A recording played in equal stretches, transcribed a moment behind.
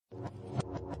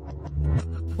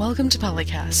Welcome to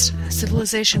PolyCast, a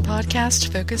civilization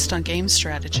podcast focused on game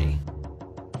strategy.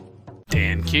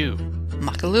 Dan Q.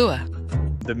 Makalua.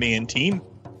 The main team.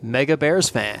 Mega Bears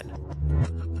fan.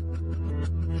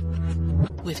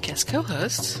 With guest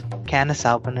co-hosts Canis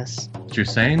Albinus.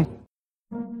 Drusane.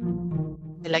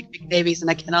 I like big babies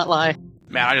and I cannot lie.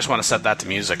 Man, I just want to set that to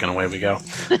music and away we go.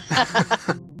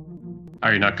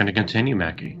 Are you not going to continue,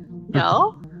 Mackie?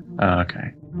 No?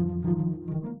 Okay.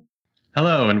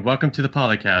 Hello, and welcome to the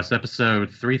PolyCast, episode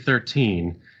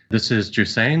 313. This is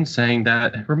Drusane saying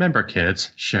that, remember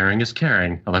kids, sharing is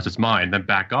caring. Unless it's mine, then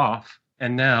back off.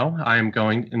 And now I am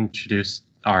going to introduce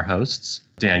our hosts,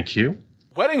 Dan Q.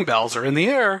 Wedding bells are in the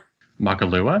air.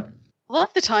 Makalua. I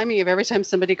love the timing of every time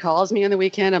somebody calls me on the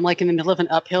weekend. I'm like in the middle of an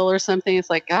uphill or something. It's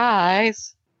like,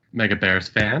 guys. Mega Bears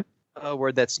fan.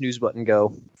 Where'd that snooze button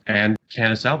go? And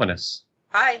Canis Albinus.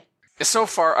 Hi. So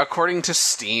far, according to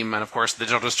Steam, and of course the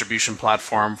digital distribution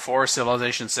platform for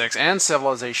Civilization 6 and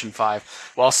Civilization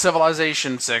 5, while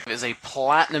Civilization 6 is a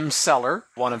platinum seller,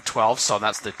 1 of 12, so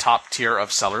that's the top tier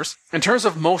of sellers. In terms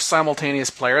of most simultaneous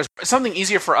players, it's something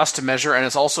easier for us to measure, and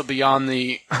it's also beyond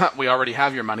the, we already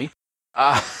have your money.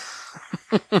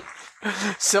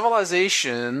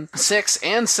 Civilization 6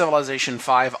 and Civilization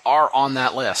 5 are on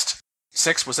that list.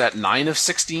 6 was at 9 of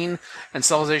 16, and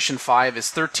Civilization 5 is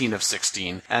 13 of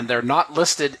 16. And they're not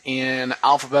listed in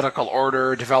alphabetical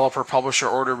order, developer, publisher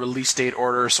order, release date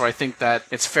order, so I think that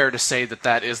it's fair to say that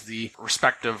that is the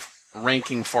respective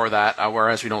ranking for that,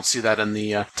 whereas we don't see that in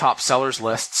the top sellers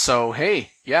list. So,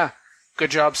 hey, yeah,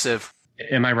 good job, Civ.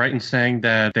 Am I right in saying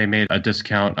that they made a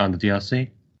discount on the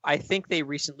DLC? I think they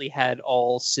recently had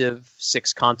all Civ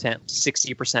 6 content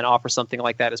 60% off or something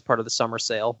like that as part of the summer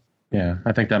sale. Yeah,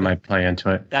 I think that might play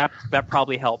into it. That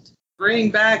probably helped. Bring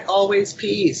back always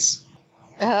peace.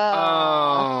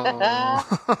 Oh.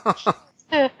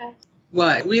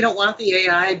 What? We don't want the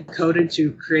AI coded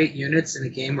to create units in a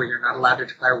game where you're not allowed to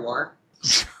declare war?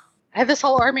 I have this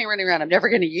whole army running around. I'm never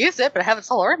going to use it, but I have this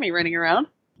whole army running around.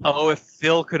 Oh, if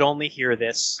Phil could only hear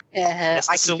this. I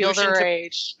can feel the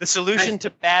rage. The solution to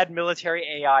bad military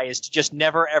AI is to just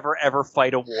never, ever, ever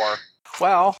fight a war.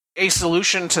 Well, a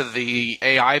solution to the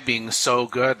AI being so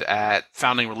good at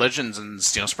founding religions and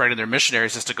spreading their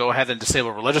missionaries is to go ahead and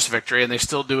disable religious victory, and they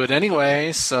still do it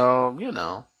anyway, so,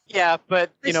 Yeah,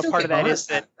 but, They still part of get that bonus. is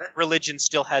that religion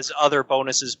still has other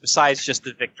bonuses besides just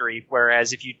the victory,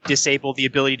 whereas if you disable the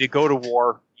ability to go to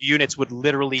war, units would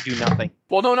literally do nothing.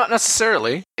 Well, no, not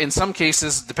necessarily. In some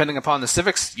cases, depending upon the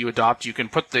civics you adopt, you can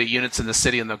put the units in the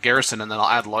city and the garrison, and then I'll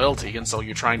add loyalty, and so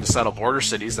you're trying to settle border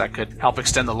cities. That could help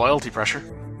extend the loyalty pressure.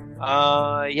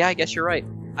 Yeah, I guess you're right.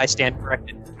 I stand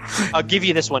corrected. I'll give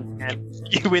you this one, and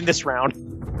you win this round.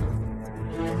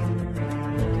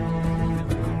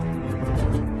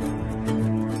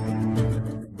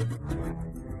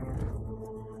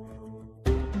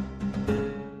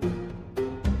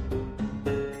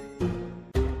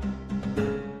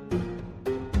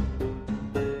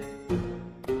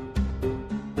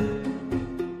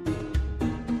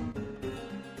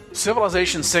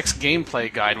 Civilization 6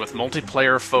 Gameplay Guide with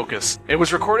Multiplayer Focus. It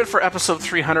was recorded for episode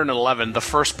 311, the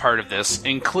first part of this,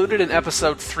 included in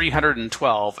episode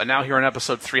 312, and now here in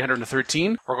episode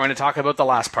 313, we're going to talk about the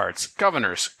last parts.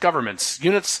 Governors, governments,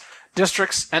 units,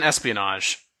 districts, and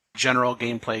espionage. General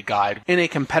gameplay guide in a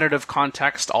competitive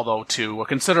context, although to a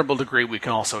considerable degree we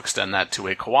can also extend that to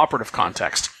a cooperative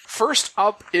context. First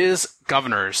up is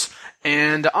governors,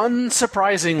 and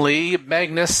unsurprisingly,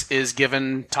 Magnus is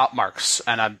given top marks.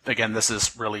 And again, this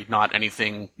is really not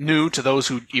anything new to those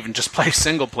who even just play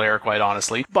single player, quite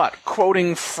honestly. But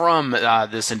quoting from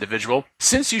this individual,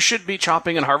 since you should be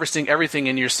chopping and harvesting everything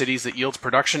in your cities that yields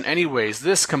production anyways,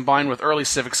 this combined with early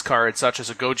civics cards such as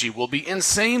a Goji will be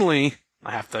insanely,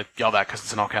 I have to yell that because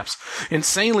it's in all caps,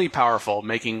 insanely powerful,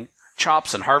 making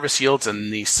chops and harvest yields in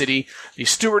the city the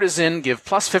steward is in give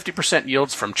plus 50%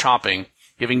 yields from chopping,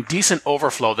 giving decent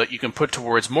overflow that you can put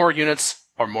towards more units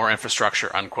or more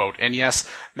infrastructure, unquote. And yes,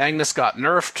 Magnus got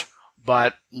nerfed,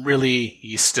 but really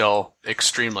he's still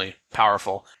extremely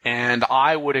powerful. And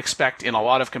I would expect in a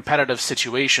lot of competitive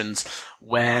situations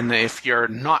when if you're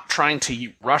not trying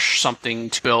to rush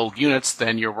something to build units,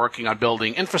 then you're working on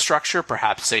building infrastructure,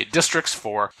 perhaps say districts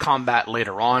for combat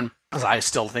later on. I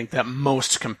still think that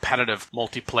most competitive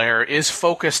multiplayer is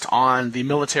focused on the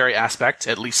military aspect,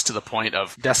 at least to the point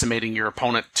of decimating your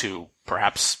opponent to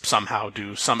perhaps somehow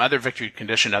do some other victory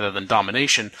condition other than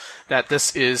domination, that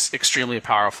this is extremely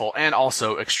powerful and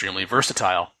also extremely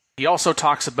versatile. He also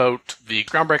talks about the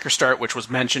Groundbreaker start, which was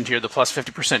mentioned here, the plus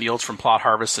 50% yields from plot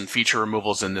harvests and feature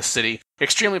removals in this city.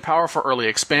 Extremely powerful early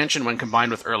expansion when combined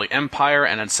with early Empire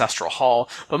and Ancestral Hall,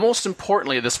 but most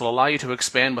importantly, this will allow you to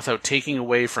expand without taking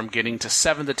away from getting to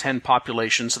 7 to 10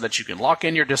 population so that you can lock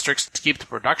in your districts to keep the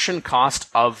production cost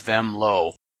of them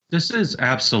low. This is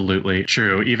absolutely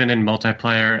true, even in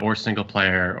multiplayer or single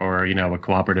player or, a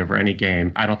cooperative or any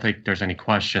game. I don't think there's any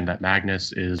question that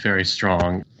Magnus is very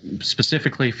strong,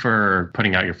 specifically for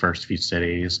putting out your first few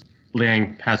cities.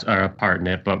 Liang has a part in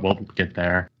it, but we'll get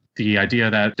there. The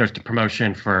idea that there's the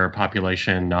promotion for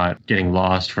population not getting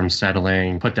lost from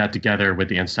settling, put that together with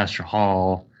the Ancestral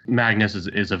Hall. Magnus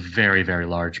is a very, very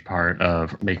large part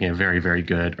of making a very, very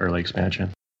good early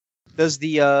expansion. Does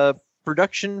the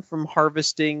production from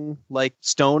harvesting like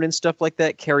stone and stuff like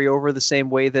that carry over the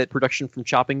same way that production from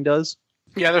chopping does?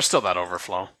 Yeah, there's still that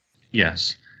overflow.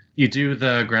 Yes. You do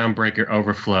the Groundbreaker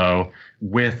overflow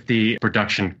with the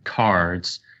production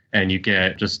cards, and you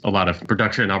get just a lot of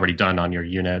production already done on your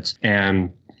units.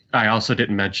 And I also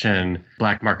didn't mention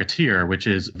Black Marketeer, which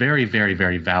is very, very,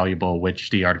 very valuable,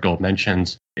 which the article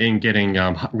mentions in getting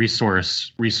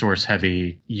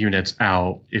resource-heavy units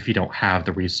out if you don't have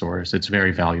the resource. It's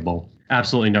very valuable.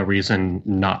 Absolutely no reason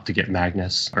not to get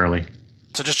Magnus early.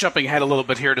 So just jumping ahead a little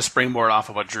bit here to springboard off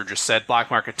of what Drew just said, Black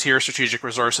Marketeer strategic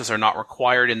resources are not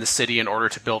required in the city in order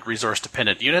to build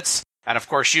resource-dependent units. And of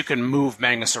course, you can move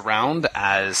Magnus around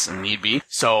as need be.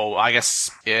 So I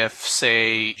guess if,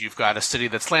 say, you've got a city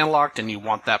that's landlocked and you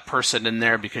want that person in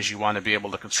there because you want to be able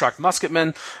to construct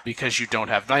musketmen because you don't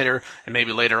have niter, and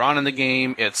maybe later on in the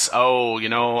game it's,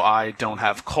 I don't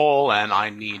have coal and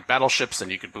I need battleships,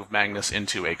 and you could move Magnus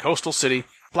into a coastal city.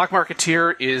 Black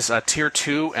Marketeer is a Tier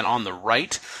 2, and on the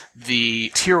right, the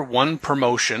Tier 1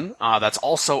 promotion, that's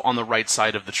also on the right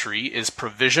side of the tree, is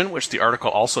Provision, which the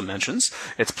article also mentions.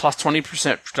 It's plus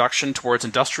 20% production towards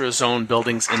industrial zone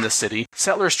buildings in the city.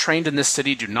 Settlers trained in this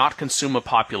city do not consume a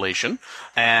population,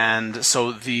 and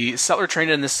so the settler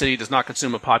trained in this city does not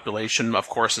consume a population, of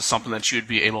course, is something that you'd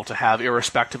be able to have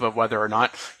irrespective of whether or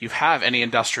not you have any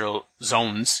industrial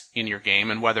zones in your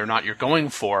game and whether or not you're going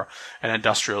for an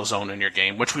industrial zone in your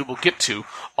game, which we will get to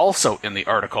also in the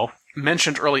article.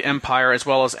 Mentioned early Empire as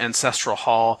well as Ancestral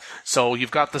Hall. So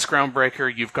you've got this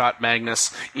Groundbreaker, you've got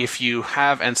Magnus. If you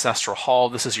have Ancestral Hall,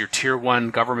 this is your Tier 1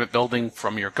 government building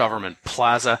from your government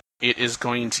plaza. It is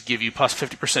going to give you plus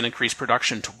 50% increased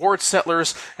production towards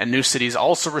settlers, and new cities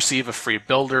also receive a free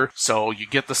builder, so you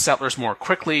get the settlers more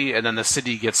quickly, and then the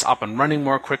city gets up and running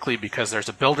more quickly because there's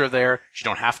a builder there. You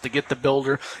don't have to get the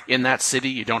builder in that city,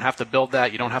 you don't have to build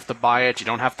that, you don't have to buy it, you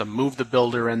don't have to move the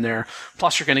builder in there.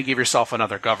 Plus you're going to give yourself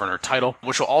another governor title,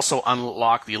 which will also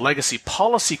unlock the legacy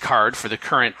policy card for the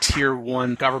current Tier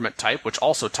 1 government type, which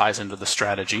also ties into the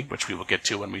strategy, which we will get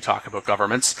to when we talk about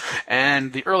governments.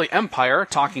 And the early Empire,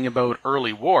 talking about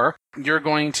early war, you're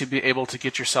going to be able to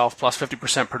get yourself plus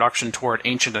 50% production toward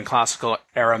ancient and classical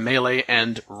era melee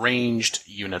and ranged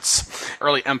units.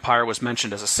 Early Empire was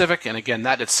mentioned as a civic, and again,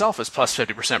 that itself is plus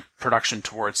 50% production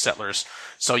towards settlers.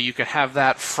 So you could have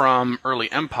that from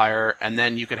early Empire, and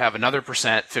then you could have another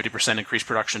 50% increased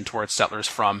production towards settlers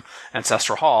from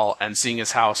Ancestral Hall, and seeing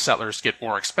as how settlers get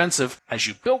more expensive as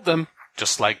you build them,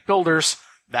 just like builders,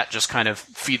 that just kind of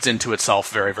feeds into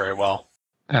itself very, very well.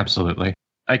 Absolutely.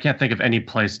 I can't think of any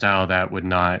playstyle that would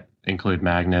not include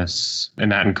Magnus, and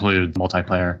that includes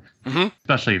multiplayer,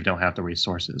 especially if you don't have the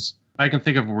resources. I can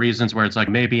think of reasons where it's like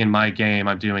maybe in my game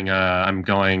I'm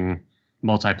going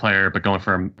multiplayer, but going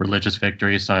for a religious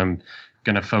victory, so I'm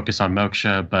going to focus on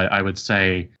Moksha. But I would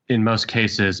say in most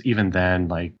cases, even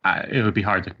then, it would be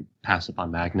hard to pass up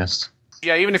on Magnus.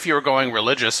 Yeah, even if you were going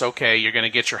religious, okay, you're going to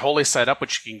get your holy site up,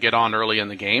 which you can get on early in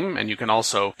the game, and you can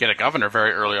also get a governor very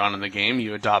early on in the game.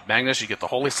 You adopt Magnus, you get the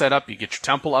holy site up, you get your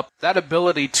temple up. That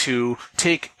ability to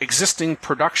take existing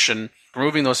production,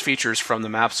 removing those features from the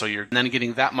map, so you're then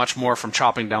getting that much more from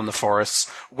chopping down the forests,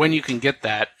 when you can get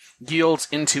that, yields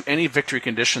into any victory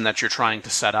condition that you're trying to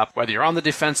set up, whether you're on the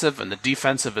defensive and the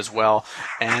defensive as well.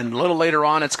 And a little later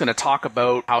on, it's going to talk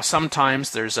about how sometimes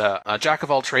there's a jack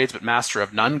of all trades but master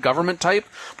of none government type.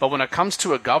 But when it comes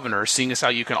to a governor, seeing as how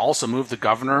you can also move the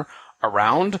governor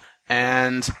around,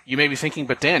 and you may be thinking,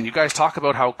 but Dan, you guys talk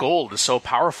about how gold is so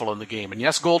powerful in the game. And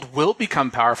yes, gold will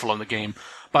become powerful in the game.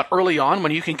 But early on,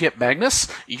 when you can get Magnus,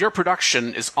 your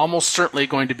production is almost certainly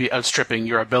going to be outstripping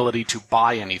your ability to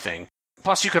buy anything.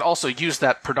 Plus, you could also use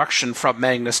that production from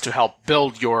Magnus to help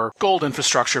build your gold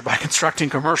infrastructure by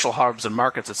constructing commercial hubs and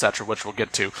markets, etc., which we'll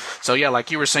get to. So yeah, like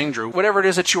you were saying, Drew, whatever it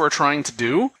is that you are trying to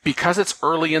do, because it's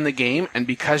early in the game and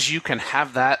because you can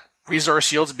have that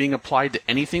resource yields being applied to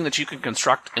anything that you can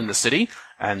construct in the city,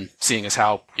 and seeing as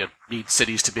how you need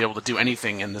cities to be able to do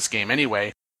anything in this game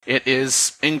anyway, it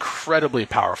is incredibly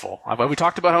powerful. Have we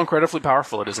talked about how incredibly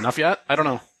powerful it is enough yet? I don't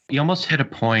know. You almost hit a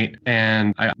point,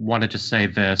 and I wanted to say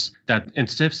this, that in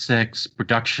Civ 6,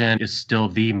 production is still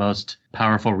the most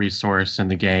powerful resource in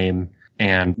the game,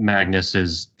 and Magnus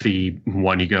is the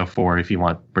one you go for if you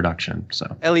want production.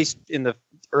 So At least in the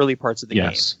early parts of the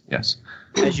game. Yes.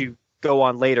 As you go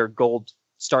on later, gold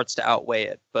starts to outweigh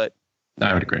it, but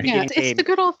I would agree. Yeah, it's the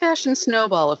good old-fashioned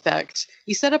snowball effect.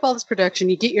 You set up all this production,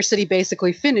 you get your city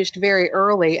basically finished very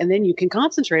early, and then you can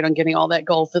concentrate on getting all that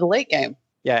gold for the late game.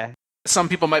 yeah. Some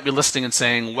people might be listening and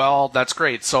saying, well, that's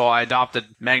great. So I adopted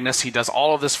Magnus. He does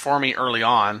all of this for me early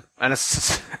on. And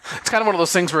it's kind of one of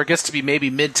those things where it gets to be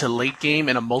maybe mid to late game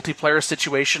in a multiplayer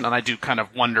situation. And I do kind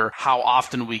of wonder how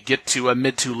often we get to a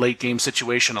mid to late game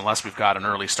situation unless we've got an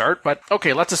early start. But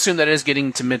okay, let's assume that it is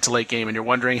getting to mid to late game and you're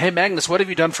wondering, hey, Magnus, what have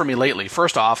you done for me lately?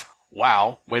 First off,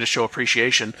 wow, way to show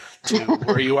appreciation to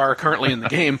where you are currently in the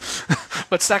game.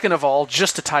 But second of all,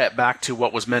 just to tie it back to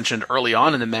what was mentioned early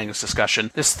on in the Magnus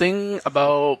discussion, this thing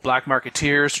about black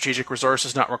marketeers, strategic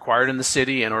resources not required in the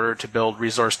city in order to build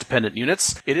resource-dependent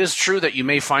units, it is true that you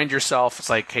may find yourself, it's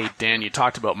like, hey, Dan, you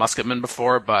talked about musketmen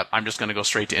before, but I'm just going to go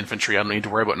straight to infantry. I don't need to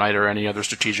worry about knight or any other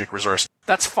strategic resource.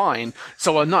 That's fine.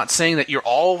 So I'm not saying that you're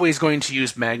always going to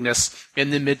use Magnus in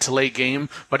the mid to late game,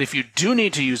 but if you do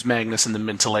need to use Magnus in the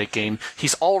mid to late game,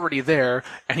 he's already there,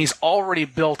 and he's already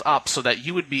built up so that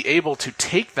you would be able to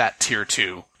take that tier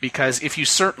 2. Because if you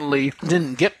certainly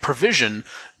didn't get provision,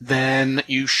 then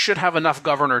you should have enough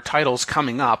governor titles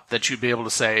coming up that you'd be able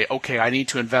to say, okay, I need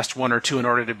to invest 1 or 2 in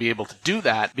order to be able to do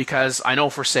that. Because I know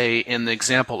for, say, in the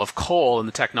example of coal in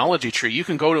the technology tree, you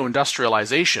can go to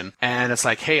industrialization, and it's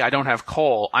like, hey, I don't have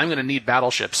coal. I'm going to need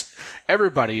battleships.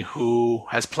 Everybody who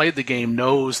has played the game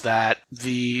knows that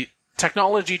the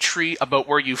technology tree about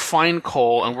where you find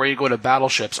coal and where you go to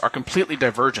battleships are completely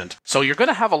divergent. So you're going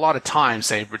to have a lot of time,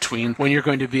 say, between when you're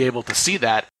going to be able to see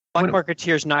that. Black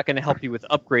Marketeer is not going to help you with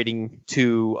upgrading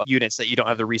to units that you don't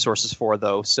have the resources for,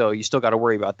 though, so you still got to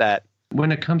worry about that.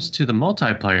 When it comes to the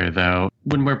multiplayer, though,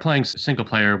 when we're playing single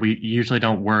player, we usually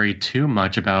don't worry too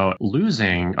much about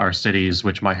losing our cities,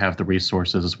 which might have the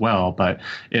resources as well. But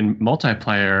in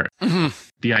multiplayer,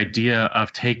 the idea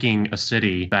of taking a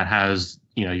city that has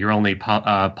your only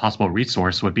possible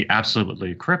resource would be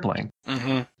absolutely crippling.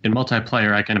 In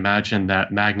multiplayer, I can imagine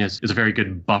that Magnus is a very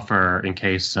good buffer in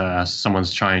case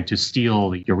someone's trying to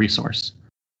steal your resource.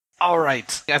 All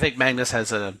right. I think Magnus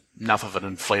has enough of an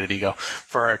inflated ego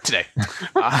for today. In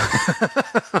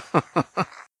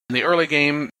the early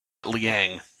game,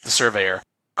 Liang, the surveyor,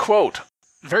 quote,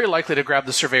 very likely to grab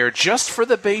the surveyor just for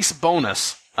the base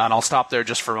bonus. And I'll stop there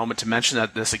just for a moment to mention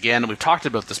that this again, we've talked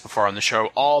about this before on the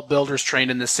show, all builders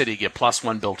trained in this city get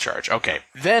 +1 build charge. Okay.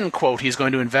 Then, quote, he's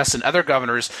going to invest in other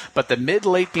governors, but the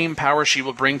mid-late game power she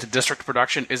will bring to district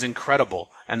production is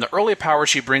incredible. And the early power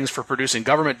she brings for producing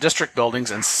government district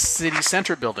buildings and city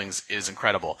center buildings is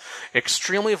incredible.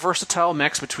 Extremely versatile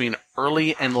mix between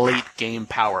early and late game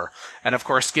power. And of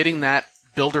course, getting that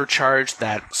builder charge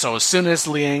so as soon as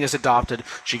Liang is adopted,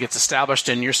 she gets established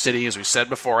in your city. As we said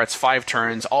before, it's 5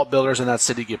 turns. All builders in that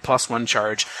city get +1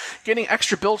 charge. Getting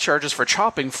extra build charges for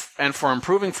chopping and for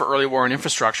improving for early war and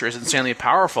infrastructure is insanely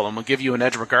powerful and will give you an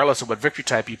edge regardless of what victory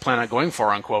type you plan on going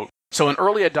for, unquote. So an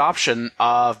early adoption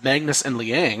of Magnus and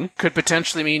Liang could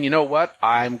potentially mean, you know what,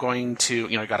 I'm going to,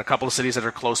 you got a couple of cities that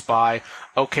are close by.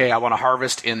 Okay, I want to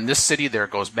harvest in this city. There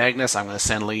goes Magnus. I'm going to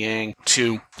send Liang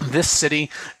to this city,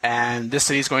 and this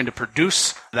city is going to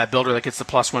produce that builder that gets the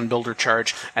 +1 builder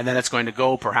charge, and then it's going to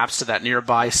go perhaps to that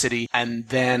nearby city, and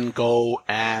then go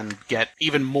and get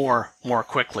even more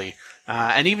quickly.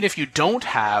 And even if you don't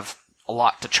have a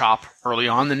lot to chop early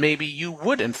on, then maybe you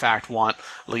would in fact want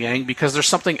Liang because there's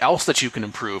something else that you can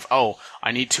improve. Oh,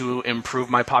 I need to improve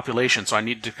my population, so I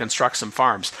need to construct some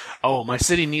farms. Oh, my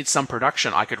city needs some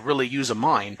production. I could really use a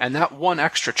mine. And that 1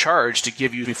 extra charge to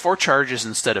give you 4 charges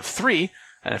instead of 3,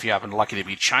 and if you happen lucky to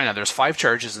be China, there's 5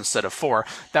 charges instead of 4,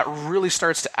 that really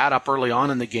starts to add up early on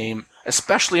in the game,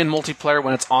 especially in multiplayer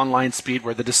when it's online speed,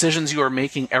 where the decisions you are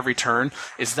making every turn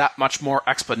is that much more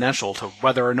exponential to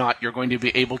whether or not you're going to be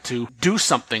able to do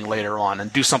something later on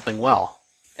and do something well.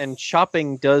 And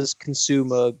shopping does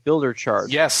consume a builder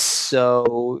charge. Yes.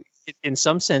 So in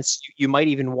some sense, you might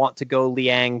even want to go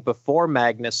Liang before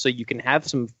Magnus so you can have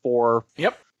some 4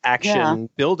 action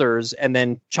builders and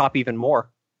then chop even more.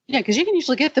 Yeah, because you can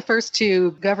usually get the first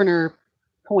 2 governor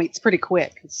points pretty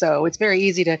quick. So it's very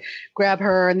easy to grab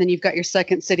her, and then you've got your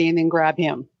second city, and then grab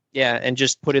him. Yeah, and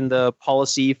just put in the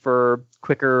policy for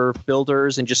quicker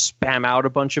builders and just spam out a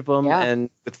bunch of them and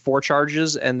with 4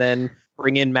 charges, and then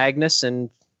bring in Magnus and...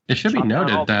 It should be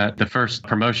noted that the first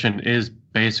promotion is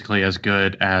basically as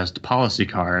good as the policy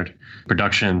card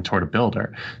production toward a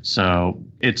builder. So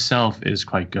itself is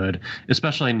quite good,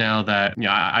 especially now that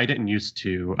I didn't used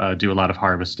to do a lot of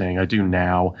harvesting. I do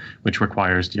now, which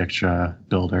requires the extra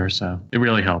builder. So it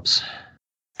really helps.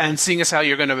 And seeing as how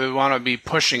you're going to want to be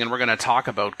pushing, and we're going to talk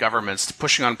about governments,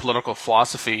 pushing on political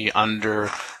philosophy under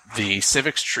the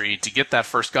civics tree to get that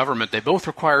first government, they both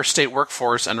require state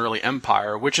workforce and early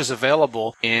empire, which is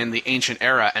available in the ancient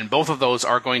era, and both of those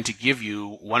are going to give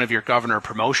you one of your governor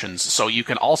promotions, so you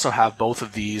can also have both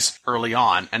of these early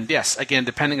on. And yes, again,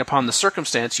 depending upon the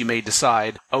circumstance, you may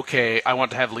decide, okay, I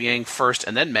want to have Liang first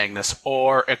and then Magnus,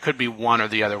 or it could be one or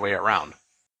the other way around.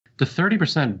 The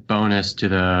 30% bonus to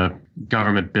the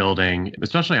government building,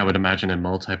 especially I would imagine in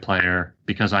multiplayer,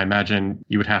 because I imagine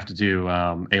you would have to do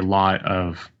a lot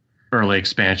of early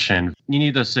expansion. You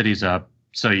need those cities up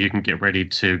so you can get ready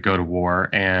to go to war,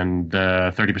 and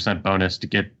the 30% bonus to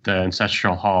get the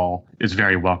Ancestral Hall is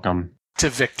very welcome. To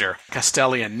Victor,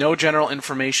 Castellian, no general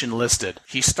information listed.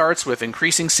 He starts with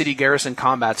increasing city garrison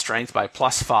combat strength by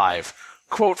 +5.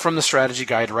 Quote from the strategy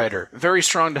guide writer, very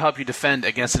strong to help you defend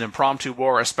against an impromptu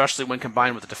war, especially when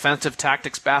combined with the defensive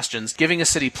tactics bastions, giving a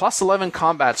city +11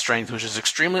 combat strength, which is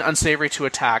extremely unsavory to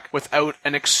attack without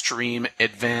an extreme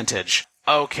advantage.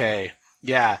 Okay.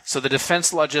 Yeah, so the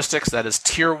defense logistics, that is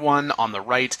tier 1 on the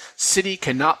right, city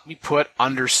cannot be put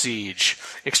under siege.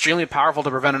 Extremely powerful to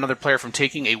prevent another player from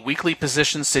taking a weakly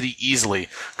positioned city easily.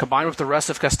 Combined with the rest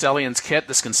of Castellian's kit,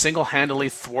 this can single-handedly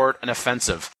thwart an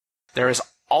offensive. There is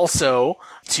also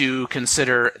to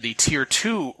consider the Tier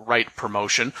 2 right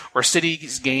promotion, where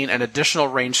cities gain an additional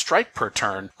range strike per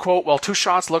turn. Quote, while 2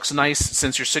 shots looks nice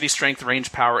since your city strength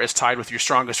range power is tied with your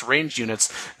strongest ranged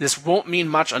units, this won't mean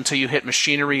much until you hit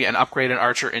machinery and upgrade an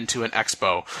archer into an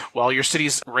expo, while your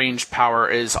city's range power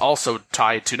is also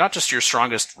tied to not just your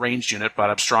strongest ranged unit, but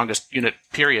a strongest unit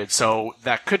period, so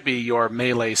that could be your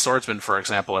melee swordsman, for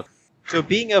example. So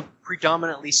being a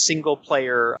predominantly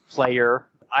single-player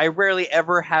I rarely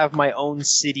ever have my own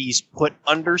cities put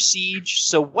under siege.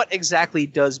 So what exactly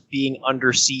does being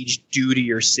under siege do to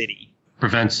your city?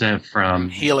 Prevents it from...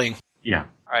 healing. Yeah.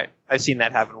 All right. I've seen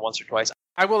that happen once or twice.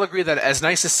 I will agree that as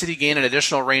nice as city gain an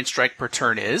additional range strike per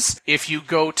turn is, if you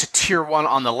go to tier 1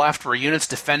 on the left where units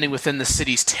defending within the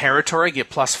city's territory get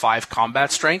 +5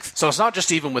 combat strength, so it's not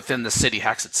just even within the city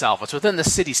hex itself, it's within the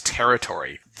city's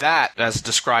territory. That, as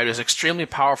described, is extremely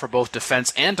powerful for both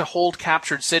defense and to hold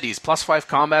captured cities. +5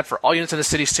 combat for all units in the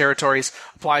city's territories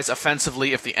applies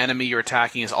offensively if the enemy you're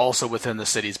attacking is also within the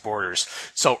city's borders.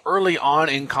 So early on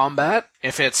in combat,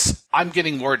 if it's, I'm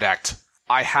getting war decked,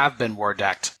 I have been war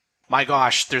decked, my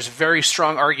gosh, there's a very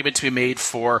strong argument to be made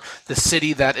for the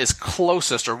city that is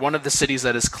closest, or one of the cities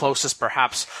that is closest,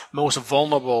 perhaps most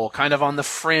vulnerable, kind of on the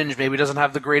fringe, maybe doesn't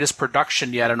have the greatest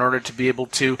production yet in order to be able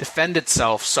to defend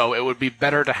itself. So it would be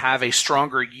better to have a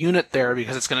stronger unit there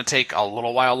because it's going to take a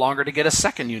little while longer to get a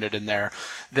second unit in there.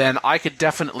 Then I could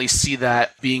definitely see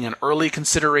that being an early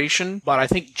consideration, but I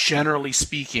think generally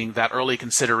speaking, that early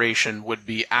consideration would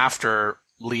be after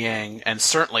Liang and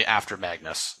certainly after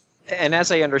Magnus. And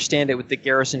as I understand it with the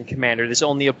garrison commander, this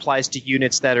only applies to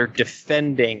units that are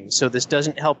defending. So this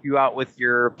doesn't help you out with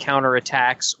your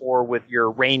counterattacks or with your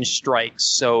range strikes.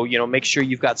 So, make sure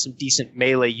you've got some decent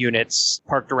melee units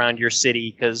parked around your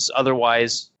city, because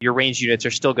otherwise your range units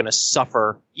are still going to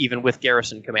suffer even with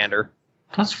garrison commander.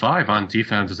 +5 on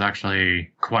defense is actually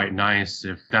quite nice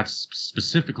if that's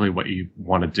specifically what you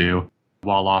want to do.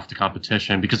 Wall off the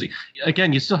competition, because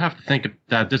again, you still have to think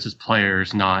that this is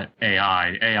players, not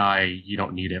AI. AI, you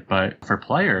don't need it, but for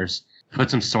players, put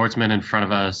some swordsmen in front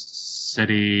of a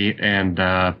city and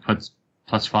put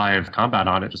 +5 combat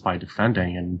on it just by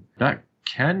defending, and that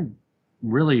can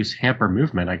really hamper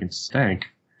movement, I can think.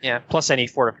 Yeah, plus any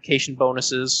fortification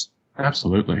bonuses.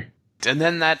 Absolutely. And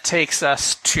then that takes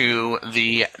us to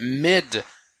the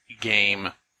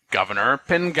mid-game governor,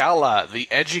 Pingala, the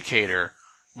educator.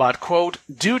 But, quote,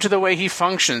 due to the way he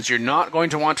functions, you're not going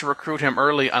to want to recruit him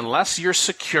early unless you're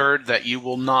secured that you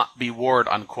will not be warred,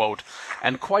 unquote.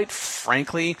 And quite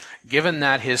frankly, given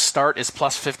that his start is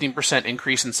 +15%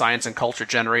 increase in science and culture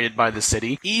generated by the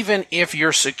city, even if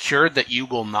you're secured that you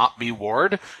will not be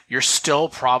warred, you're still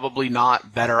probably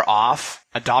not better off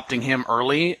adopting him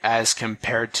early as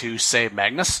compared to, say,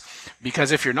 Magnus.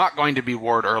 Because if you're not going to be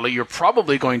warred early, you're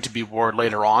probably going to be warred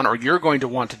later on, or you're going to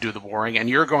want to do the warring, and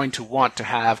you're going to want to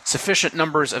have have sufficient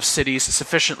numbers of cities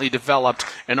sufficiently developed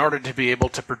in order to be able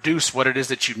to produce what it is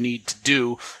that you need to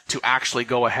do to actually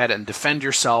go ahead and defend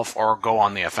yourself or go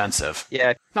on the offensive.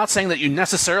 Yeah. Not saying that you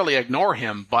necessarily ignore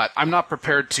him, but I'm not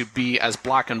prepared to be as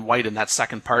black and white in that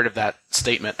second part of that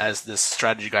statement as this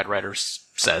strategy guide writer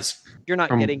says. You're not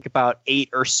getting about 8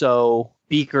 or so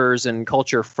beakers and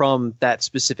culture from that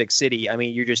specific city. I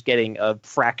mean, you're just getting a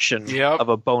fraction of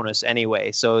a bonus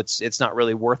anyway, so it's not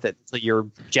really worth it. So you're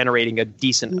generating a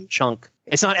decent chunk.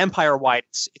 It's not empire-wide.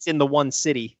 It's in the one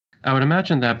city. I would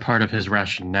imagine that part of his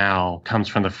rationale comes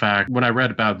from the fact, when I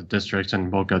read about the districts,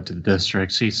 and we'll go to the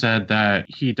districts, he said that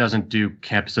he doesn't do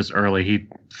campuses early. He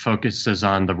focuses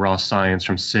on the raw science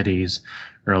from cities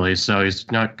early, so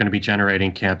he's not going to be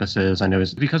generating campuses. I know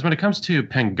because when it comes to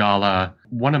Pengala,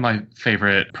 one of my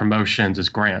favorite promotions is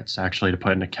grants, actually, to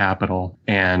put in a capital,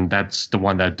 and that's the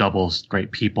one that doubles great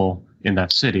people in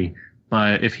that city.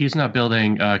 But if he's not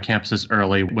building campuses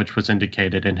early, which was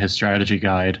indicated in his strategy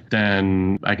guide,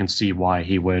 then I can see why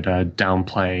he would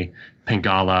downplay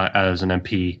Pengala as an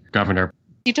MP governor.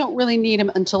 You don't really need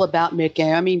him until about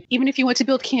mid-game. I mean, even if you want to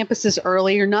build campuses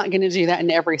early, you're not going to do that in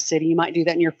every city. You might do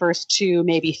that in your first 2,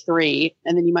 maybe 3,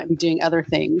 and then you might be doing other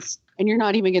things. And you're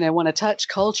not even going to want to touch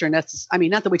culture. I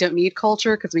mean, not that we don't need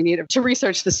culture, because we need it to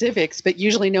research the civics, but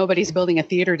usually nobody's building a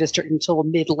theater district until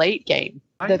mid-late game.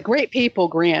 The great people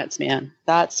grants, man.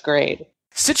 That's great.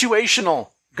 Situational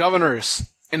governors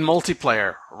in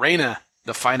multiplayer. Reyna,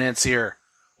 the financier.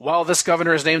 While this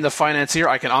governor is named the financier,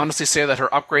 I can honestly say that her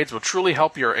upgrades will truly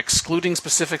help your excluding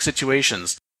specific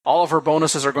situations. All of her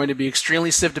bonuses are going to be extremely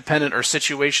civ dependent or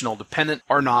situational, dependent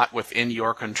or not within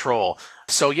your control.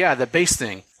 So yeah, the base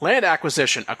thing. Land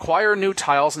acquisition. Acquire new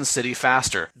tiles in city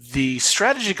faster. The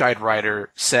strategy guide writer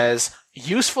says,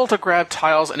 useful to grab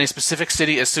tiles in a specific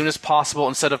city as soon as possible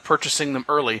instead of purchasing them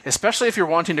early, especially if you're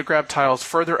wanting to grab tiles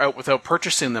further out without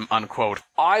purchasing them, unquote.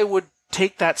 I would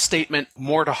take that statement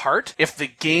more to heart if the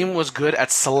game was good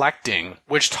at selecting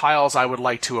which tiles I would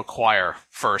like to acquire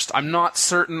first. I'm not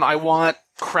certain I want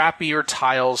crappier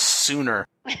tiles sooner.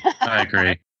 I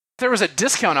agree. If there was a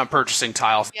discount on purchasing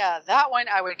tiles. Yeah, that one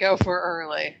I would go for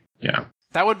early. Yeah.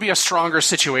 That would be a stronger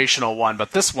situational one,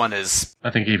 but this one is...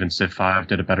 I think even Civ 5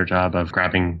 did a better job of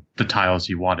grabbing the tiles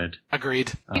you wanted.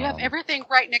 Agreed. You have everything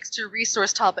right next to a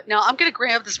resource tile, but now I'm going to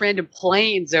grab this random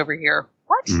plains over here.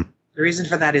 What? The reason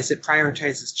for that is it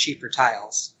prioritizes cheaper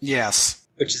tiles. Yes.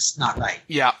 Which is not right.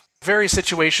 Yeah. Very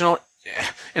situational.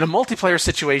 In a multiplayer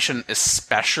situation,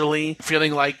 especially,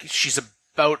 feeling like she's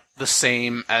about the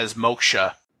same as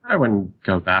Moksha. I wouldn't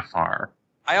go that far.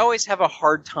 I always have a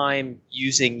hard time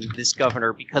using this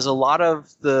governor because a lot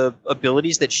of the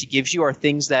abilities that she gives you are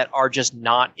things that are just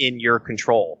not in your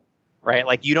control, right?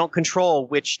 Like you don't control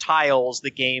which tiles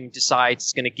the game decides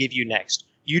it's going to give you next.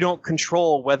 You don't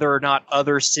control whether or not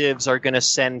other civs are going to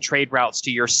send trade routes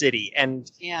to your city.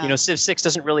 And, Civ 6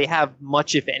 doesn't really have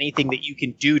much, if anything, that you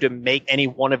can do to make any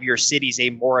one of your cities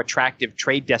a more attractive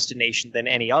trade destination than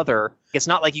any other. It's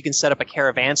not like you can set up a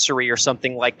caravansary or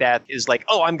something like that is like,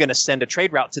 oh, I'm going to send a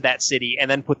trade route to that city and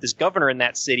then put this governor in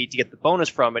that city to get the bonus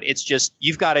from it. It's just,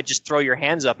 you've got to just throw your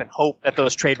hands up and hope that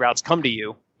those trade routes come to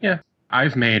you. Yeah.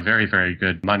 I've made very, very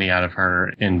good money out of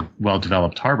her in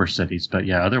well-developed harbor cities, but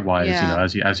otherwise,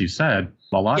 as you said,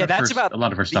 a lot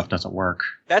of her stuff doesn't work.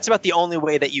 That's about the only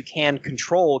way that you can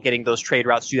control getting those trade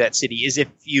routes to that city is if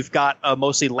you've got a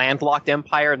mostly landlocked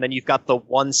empire, and then you've got the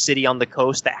one city on the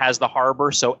coast that has the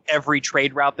harbor. So every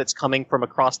trade route that's coming from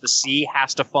across the sea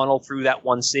has to funnel through that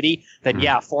one city. Then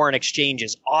foreign exchange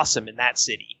is awesome in that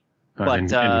city. But in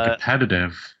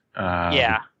competitive,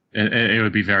 It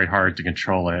would be very hard to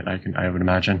control it, I would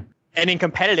imagine. And in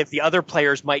competitive, the other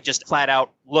players might just flat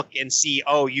out look and see,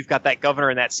 oh, you've got that governor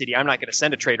in that city. I'm not going to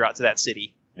send a trade route to that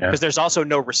city. Because there's also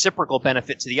no reciprocal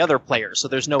benefit to the other player. So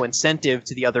there's no incentive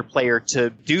to the other player to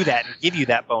do that and give you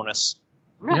that bonus.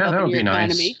 That would be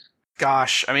nice.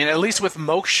 Gosh, I mean, at least with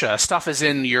Moksha, stuff is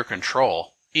in your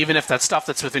control. Even if that stuff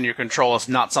that's within your control is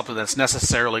not something that's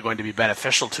necessarily going to be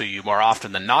beneficial to you more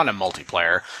often than not in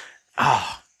multiplayer.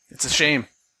 It's a shame.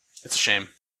 It's a shame.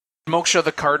 Moksha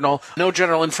the Cardinal. No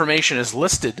general information is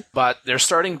listed, but their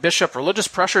starting bishop religious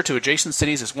pressure to adjacent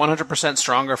cities is 100%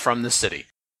 stronger from this city.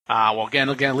 Again,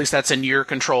 at least that's in your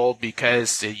control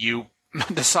because you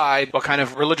decide what kind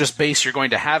of religious base you're going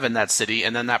to have in that city,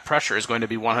 and then that pressure is going to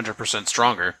be 100%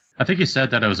 stronger. I think he said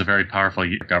that it was a very powerful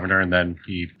governor, and then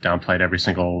he downplayed every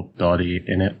single ability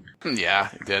in it. Yeah,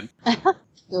 he did.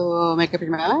 So, make up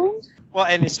your mind? Well,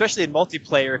 and especially in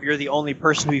multiplayer, if you're the only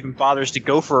person who even bothers to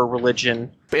go for a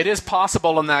religion. It is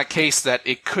possible in that case that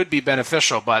it could be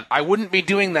beneficial, but I wouldn't be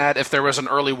doing that if there was an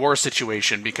early war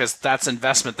situation, because that's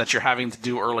investment that you're having to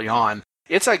do early on.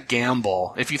 it's a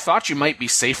gamble. If you thought you might be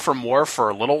safe from war for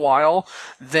a little while,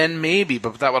 then maybe,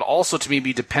 but that would also to me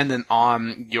be dependent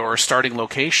on your starting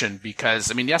location because,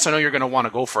 I mean, yes, I know you're going to want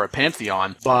to go for a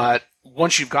Pantheon, but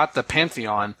once you've got the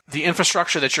Pantheon, the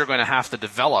infrastructure that you're going to have to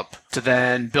develop to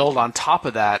then build on top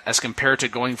of that as compared to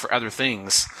going for other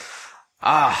things.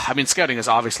 I mean, scouting is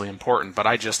obviously important, but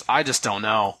I just don't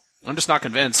know. I'm just not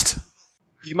convinced.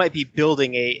 You might be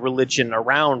building a religion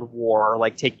around war,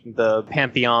 like taking the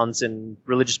pantheons and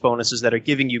religious bonuses that are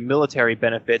giving you military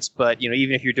benefits, but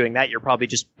even if you're doing that, you're probably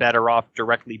just better off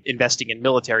directly investing in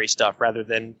military stuff rather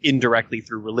than indirectly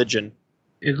through religion.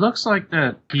 It looks like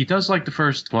that he does like the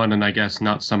first one, and I guess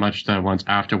not so much the ones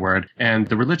afterward. And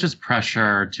the religious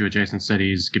pressure to adjacent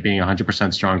cities being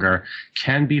 100% stronger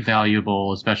can be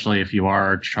valuable, especially if you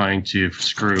are trying to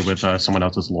screw with someone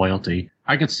else's loyalty.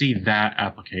 I can see that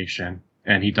application,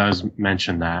 and he does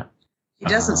mention that. He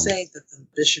doesn't say that the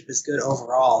bishop is good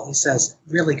overall. He says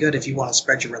really good if you want to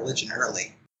spread your religion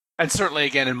early. And certainly,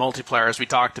 again, in multiplayer, as we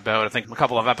talked about, I think a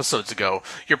couple of episodes ago,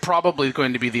 you're probably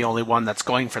going to be the only one that's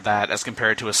going for that as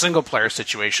compared to a single-player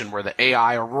situation where the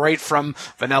AI, right from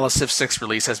vanilla Civ 6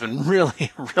 release, has been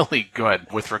really, really good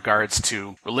with regards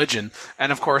to religion.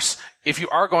 And, of course, if you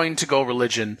are going to go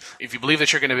religion, if you believe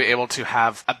that you're going to be able to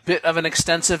have a bit of an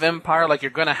extensive empire, like you're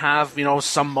going to have,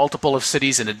 some multiple of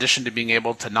cities in addition to being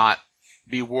able to not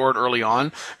be warred early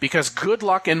on, because good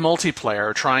luck in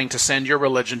multiplayer trying to send your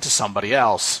religion to somebody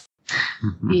else.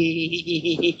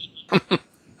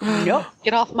 Yep.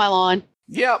 Get off my lawn.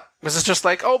 Yep. Because it's just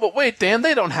like, oh, but wait, Dan,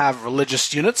 they don't have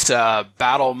religious units to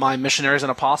battle my missionaries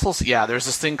and apostles. Yeah, there's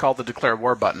this thing called the declare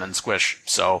war button in Squish.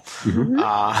 So,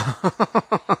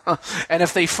 and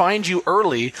if they find you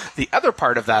early, the other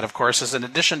part of that, of course, is in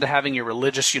addition to having your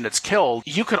religious units killed,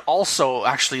 you could also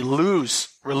actually lose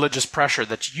religious pressure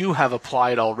that you have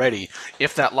applied already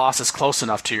if that loss is close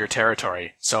enough to your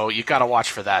territory. So you got to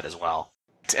watch for that as well.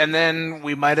 And then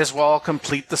we might as well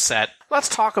complete the set. Let's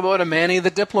talk about Amani the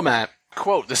Diplomat.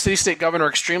 Quote, the city-state governor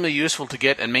extremely useful to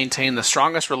get and maintain the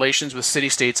strongest relations with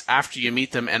city-states after you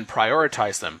meet them and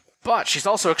prioritize them. But she's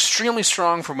also extremely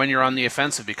strong for when you're on the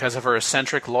offensive because of her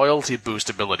eccentric loyalty boost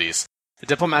abilities. The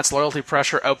Diplomat's loyalty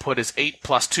pressure output is 8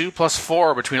 plus 2 plus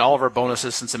 4 between all of her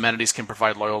bonuses since amenities can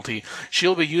provide loyalty.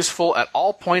 She'll be useful at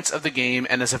all points of the game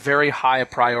and is a very high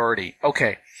priority.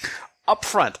 Okay, up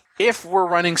front, if we're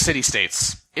running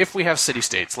city-states, if we have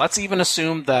city-states, let's even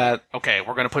assume that, okay,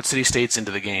 we're going to put city-states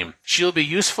into the game. She'll be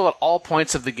useful at all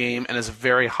points of the game and is a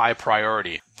very high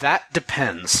priority. That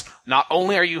depends. Not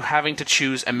only are you having to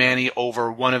choose Amani over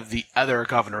one of the other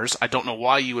governors, I don't know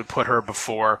why you would put her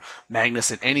before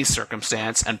Magnus in any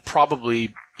circumstance, and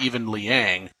probably even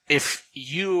Liang. If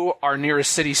you are near a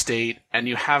city-state and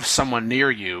you have someone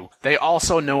near you, they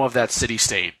also know of that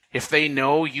city-state. If they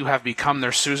know you have become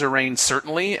their suzerain,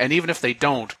 certainly, and even if they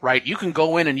don't, right, you can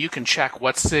go in and you can check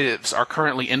what civs are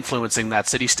currently influencing that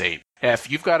city-state. If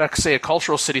you've got, say, a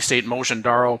cultural city-state,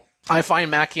 Mojandaro, I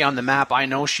find Maki on the map, I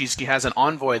know she has an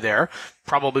envoy there,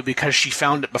 probably because she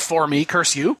found it before me,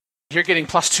 curse you. You're getting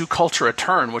plus 2 culture a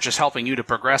turn, which is helping you to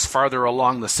progress farther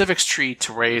along the civics tree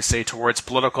to raise, say, towards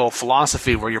political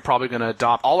philosophy, where you're probably going to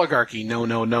adopt oligarchy.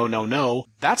 No.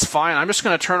 That's fine. I'm just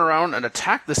going to turn around and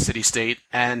attack the city-state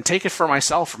and take it for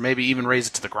myself, or maybe even raise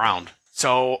it to the ground.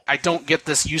 So I don't get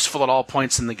this useful at all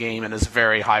points in the game and is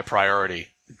very high priority.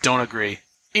 Don't agree.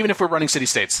 Even if we're running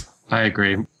city-states. I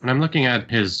agree. When I'm looking at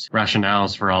his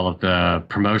rationales for all of the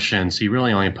promotions, he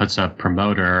really only puts up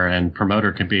promoter, and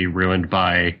promoter can be ruined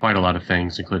by quite a lot of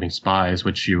things, including spies,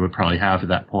 which you would probably have at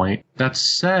that point. That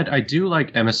said, I do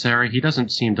like emissary. He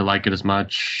doesn't seem to like it as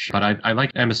much, but I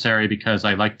like emissary because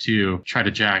I like to try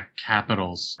to jack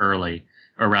capitals early,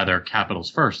 or rather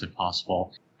capitals first if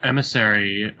possible.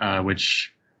 Emissary,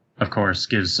 which of course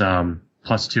gives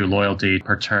plus 2 loyalty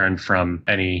per turn from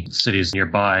any cities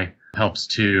nearby, helps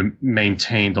to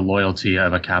maintain the loyalty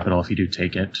of a capital if you do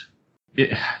take it.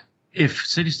 If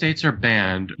city-states are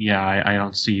banned, I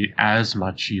don't see as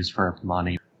much use for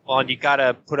money. Well, and you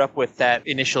gotta put up with that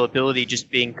initial ability just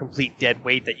being complete dead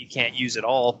weight that you can't use at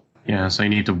all. Yeah, so you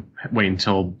need to wait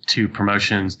until 2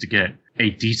 promotions to get a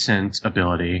decent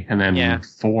ability, and then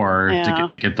 4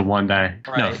 to get the one that...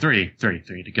 Right. No, 3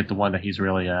 to get the one that he's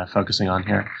really focusing on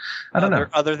here. I don't know.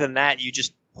 Other than that, you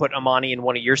just put Amani in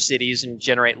one of your cities and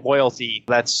generate loyalty.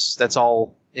 That's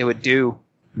all it would do.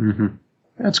 Mm-hmm.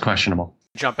 That's questionable.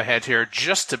 jump ahead here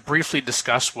just to briefly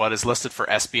discuss what is listed for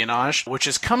espionage, which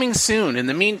is coming soon. In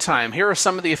the meantime, here are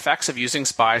some of the effects of using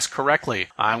spies correctly.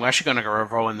 I'm actually going to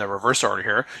go in the reverse order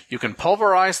here. You can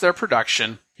pulverize their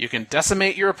production, you can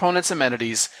decimate your opponent's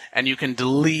amenities, and you can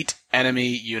delete enemy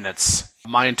units.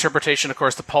 My interpretation, of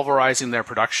course, the pulverizing their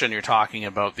production, you're talking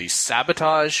about the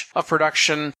sabotage of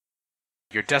production,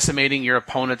 you're decimating your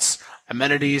opponent's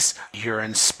amenities, you're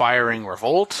inspiring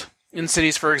revolt in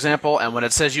cities, for example, and when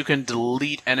it says you can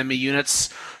delete enemy units,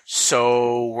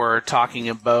 so we're talking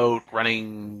about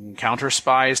running counter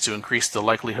spies to increase the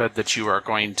likelihood that you are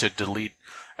going to delete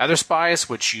other spies,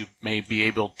 which you may be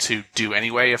able to do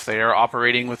anyway if they are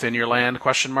operating within your land,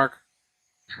 question mark?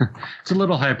 It's a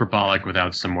little hyperbolic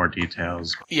without some more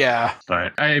details. Yeah.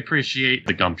 But I appreciate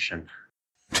the gumption.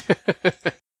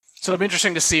 So it'll be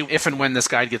interesting to see if and when this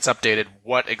guide gets updated,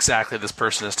 what exactly this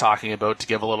person is talking about, to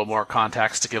give a little more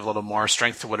context, to give a little more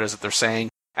strength to what it is that they're saying.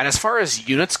 And as far as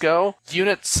units go, the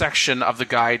unit section of the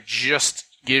guide just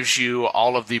gives you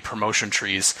all of the promotion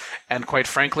trees. And quite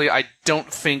frankly, I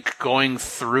don't think going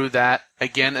through that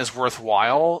again is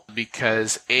worthwhile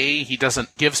because A, he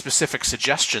doesn't give specific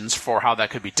suggestions for how that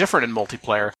could be different in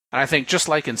multiplayer. And I think just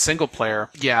like in single player,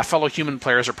 yeah, fellow human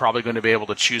players are probably going to be able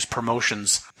to choose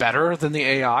promotions better than the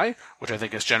AI, which I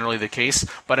think is generally the case.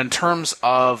 But in terms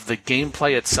of the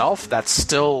gameplay itself, that's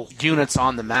still units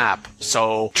on the map.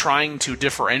 So trying to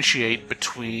differentiate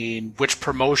between which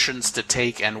promotions to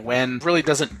take and when really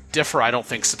doesn't differ, I don't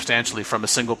think, substantially from a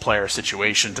single player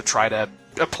situation to try to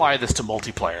apply this to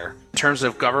multiplayer. In terms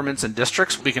of governments and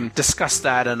districts, we can discuss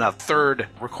that in a third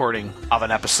recording of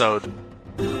an episode.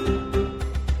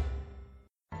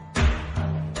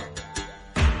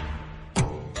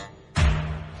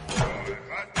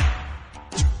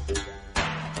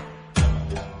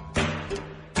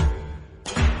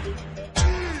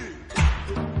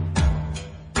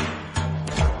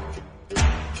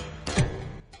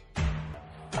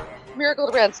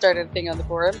 Miracle Brand started a thing on the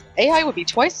forum. AI would be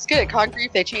twice as good at conquering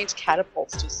if they changed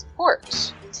catapults to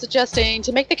support, suggesting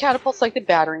to make the catapults like the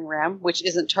battering ram, which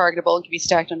isn't targetable and can be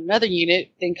stacked on another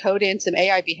unit, then code in some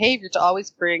AI behavior to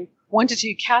always bring 1 to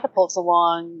 2 catapults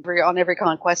along on every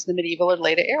conquest in the medieval or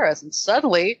later eras, and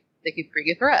suddenly they could bring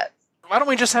a threat. Why don't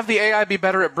we just have the AI be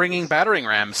better at bringing battering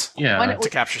rams to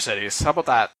capture cities? How about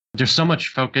that? There's so much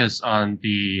focus on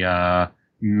the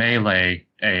melee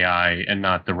AI and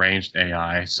not the ranged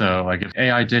AI. So, like, if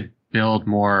AI did build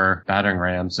more battering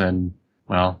rams, then,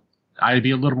 well, I'd be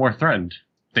a little more threatened.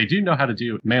 They do know how to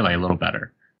do melee a little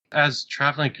better. As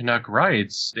Traveling Canuck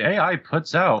writes, the AI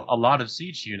puts out a lot of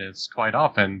siege units quite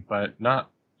often, but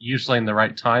not usually in the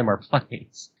right time or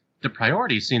place. The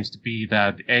priority seems to be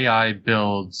that the AI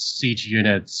builds siege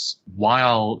units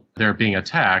while they're being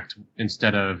attacked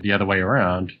instead of the other way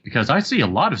around. Because I see a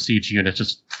lot of siege units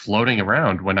just floating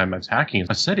around when I'm attacking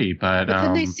a city, but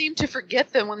then they seem to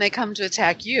forget them when they come to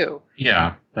attack you.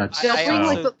 Yeah, that's...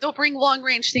 They'll bring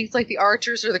long-range things like the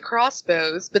archers or the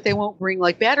crossbows, but they won't bring,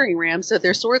 like, battering rams, so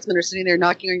their swordsmen are sitting there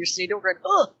knocking on your city door going,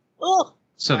 ugh.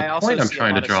 So the point I'm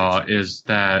trying to draw is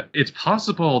that it's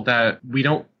possible that we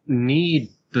don't need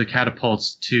the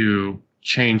catapults to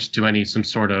change to some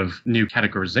sort of new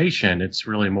categorization. It's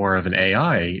really more of an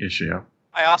AI issue.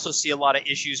 I also see a lot of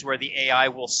issues where the AI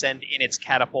will send in its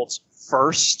catapults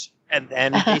first, and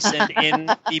then they send in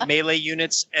the melee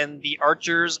units and the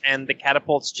archers, and the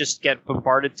catapults just get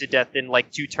bombarded to death in like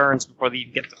 2 turns before they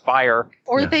even get to fire.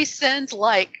 Or they send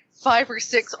like 5 or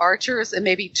 6 archers and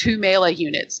maybe 2 melee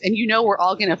units, and we're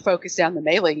all going to focus down the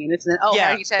melee units, and then how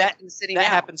are you attacking the city now? That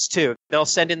happens too. They'll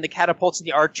send in the catapults and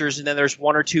the archers, and then there's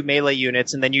 1 or 2 melee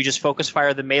units, and then you just focus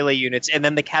fire the melee units, and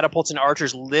then the catapults and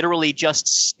archers literally just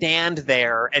stand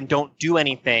there and don't do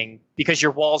anything because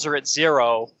your walls are at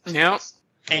 0. Yeah.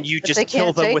 And you just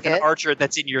kill them with an archer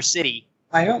that's in your city.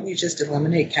 Why don't we just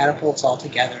eliminate catapults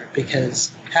altogether?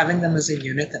 Because having them as a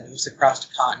unit that moves across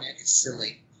the continent is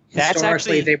silly.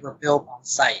 Historically, they were built on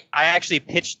site. I actually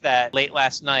pitched that late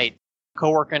last night. A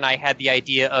coworker and I had the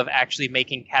idea of actually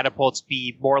making catapults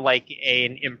be more like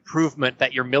an improvement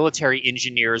that your military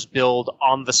engineers build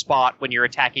on the spot when you're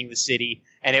attacking the city.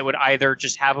 And it would either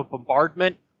just have a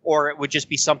bombardment, or it would just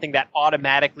be something that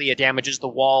automatically damages the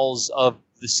walls of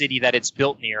the city that it's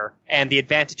built near. And the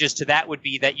advantages to that would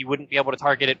be that you wouldn't be able to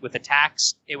target it with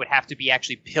attacks. It would have to be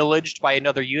actually pillaged by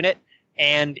another unit.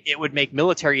 And it would make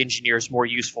military engineers more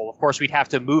useful. Of course, we'd have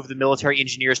to move the military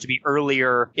engineers to be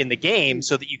earlier in the game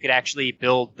so that you could actually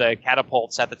build the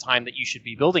catapults at the time that you should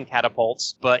be building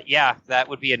catapults. But yeah, that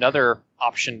would be another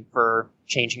option for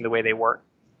changing the way they work.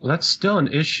 Well, that's still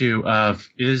an issue of,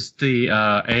 is the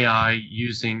AI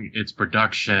using its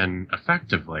production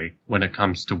effectively when it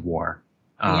comes to war?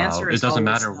 The answer is it doesn't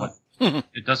always matter no. what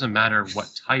it doesn't matter what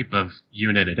type of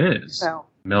unit it is. No.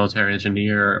 Military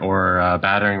engineer or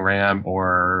battering ram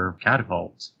or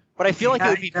catapult. But I feel like it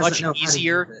would be much Doesn't know how to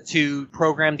easier use it. to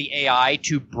program the AI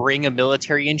to bring a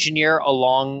military engineer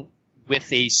along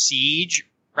with a siege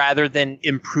rather than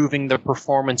improving the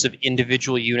performance of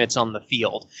individual units on the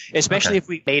field. Especially if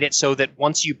we made it so that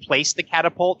once you place the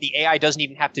catapult, the AI doesn't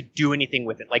even have to do anything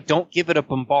with it. Like, don't give it a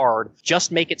bombard.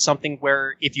 Just make it something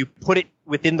where if you put it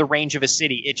within the range of a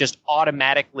city, it just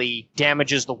automatically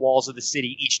damages the walls of the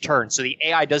city each turn. So the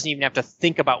AI doesn't even have to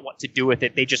think about what to do with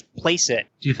it. They just place it.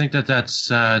 Do you think that that's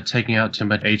taking out too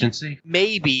much agency?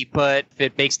 Maybe, but if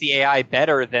it makes the AI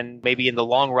better, then maybe in the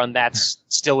long run, that's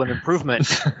still an improvement.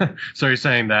 So you're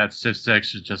saying that Civ 6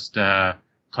 should just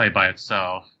play by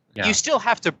itself? Yeah. You still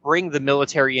have to bring the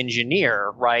military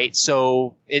engineer, right?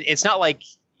 So it's not like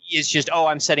it's just, oh,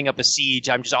 I'm setting up a siege,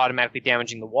 I'm just automatically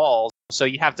damaging the walls. So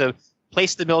you have to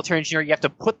place the military engineer, you have to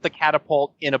put the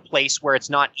catapult in a place where it's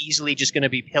not easily just going to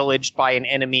be pillaged by an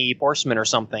enemy horseman or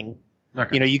something. Okay.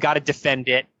 You know, you got to defend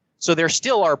it. So there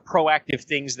still are proactive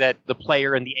things that the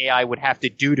player and the AI would have to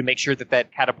do to make sure that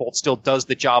that catapult still does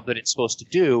the job that it's supposed to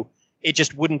do. It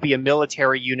just wouldn't be a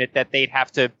military unit that they'd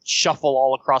have to shuffle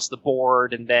all across the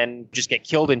board and then just get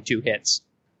killed in 2 hits.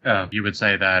 You would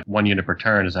say that 1 unit per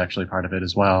turn is actually part of it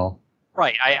as well.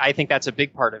 Right. I think that's a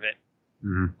big part of it.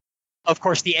 Mm-hmm. Of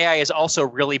course, the AI is also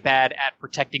really bad at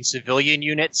protecting civilian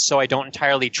units, so I don't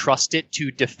entirely trust it to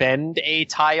defend a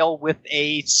tile with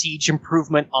a siege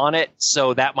improvement on it,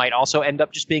 so that might also end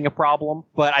up just being a problem.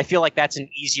 But I feel like that's an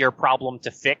easier problem to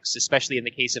fix, especially in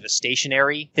the case of a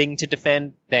stationary thing to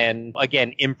defend, than,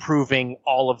 again, improving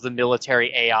all of the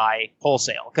military AI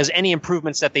wholesale. Because any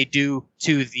improvements that they do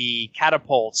to the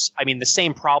catapults, I mean, the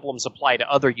same problems apply to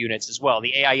other units as well.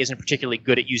 The AI isn't particularly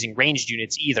good at using ranged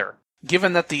units either.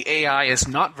 Given that the AI is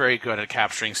not very good at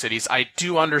capturing cities, I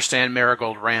do understand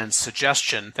Marigold Rand's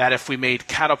suggestion that if we made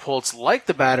catapults like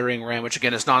the battering ram, which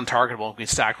again is non-targetable and can be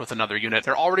stacked with another unit,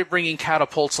 they're already bringing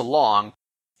catapults along.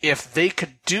 If they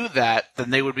could do that,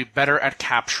 then they would be better at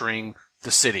capturing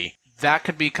the city. That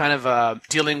could be kind of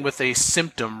dealing with a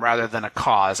symptom rather than a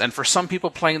cause. And for some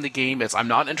people playing the game, I'm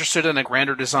not interested in a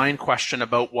grander design question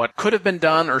about what could have been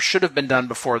done or should have been done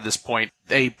before this point.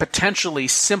 A potentially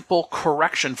simple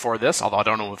correction for this, although I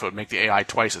don't know if it would make the AI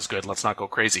twice as good, let's not go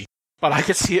crazy. But I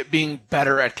could see it being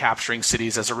better at capturing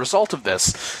cities as a result of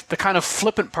this. The kind of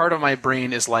flippant part of my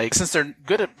brain is like, since they're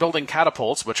good at building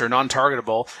catapults, which are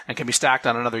non-targetable and can be stacked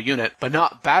on another unit, but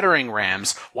not battering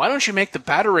rams, why don't you make the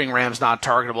battering rams not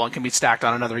targetable and can be stacked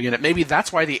on another unit? Maybe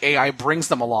that's why the AI brings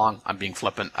them along. I'm being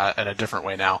flippant in a different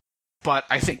way now. But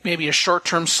I think maybe a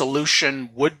short-term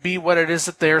solution would be what it is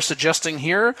that they're suggesting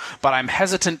here, but I'm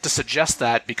hesitant to suggest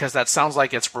that because that sounds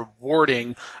like it's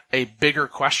rewarding a bigger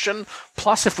question.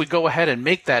 Plus, if we go ahead and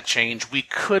make that change, we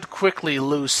could quickly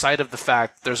lose sight of the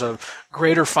fact that there's a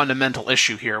greater fundamental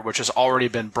issue here, which has already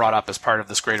been brought up as part of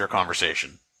this greater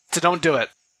conversation. So don't do it.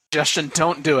 Suggestion,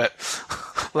 don't do it.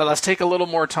 Let us take a little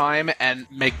more time and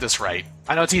make this right.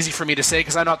 I know it's easy for me to say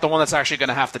because I'm not the one that's actually going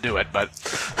to have to do it, but...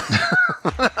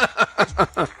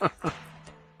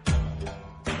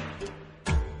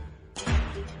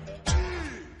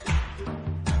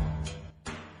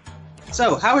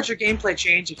 So, how would your gameplay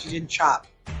change if you didn't chop?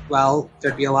 Well,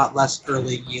 there'd be a lot less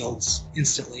early yields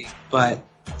instantly, but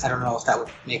I don't know if that would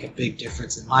make a big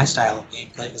difference in my style of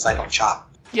gameplay because I don't chop.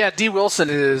 Yeah, D. Wilson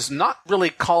is not really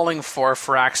calling for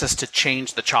Firaxis to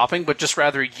change the chopping, but just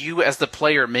rather you as the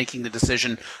player making the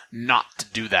decision not to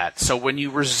do that. So when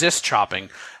you resist chopping,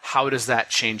 how does that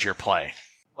change your play?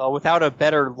 Well, without a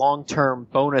better long-term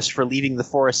bonus for leaving the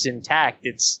forest intact,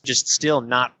 it's just still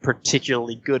not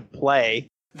particularly good play.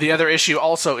 The other issue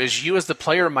also is you as the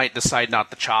player might decide not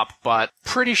to chop, but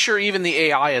pretty sure even the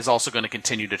AI is also going to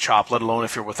continue to chop, let alone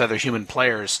if you're with other human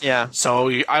players. Yeah. So,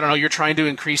 I don't know, you're trying to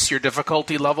increase your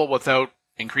difficulty level without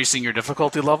increasing your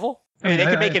difficulty level? I mean, they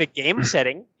could make it a game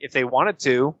setting if they wanted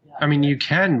to. I mean, you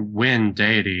can win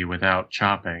deity without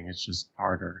chopping. It's just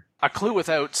harder. A Clue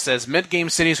Without says mid-game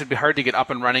cities would be hard to get up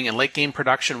and running, and late-game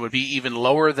production would be even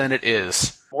lower than it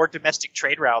is. More domestic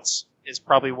trade routes is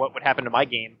probably what would happen to my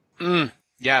game.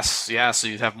 Yes, so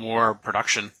you'd have more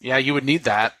production. Yeah, you would need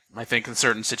that, I think, in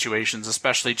certain situations,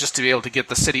 especially just to be able to get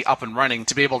the city up and running,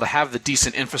 to be able to have the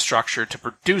decent infrastructure to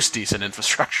produce decent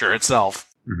infrastructure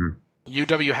itself. Mm-hmm.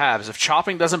 UW Habs, if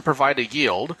chopping doesn't provide a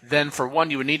yield, then for one,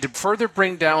 you would need to further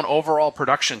bring down overall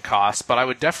production costs, but I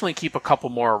would definitely keep a couple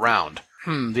more around.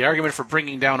 The argument for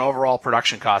bringing down overall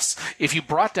production costs. If you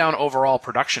brought down overall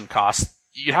production costs,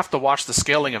 you have to watch the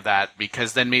scaling of that,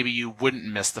 because then maybe you wouldn't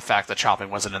miss the fact that chopping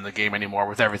wasn't in the game anymore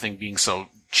with everything being so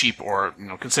cheap or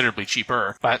considerably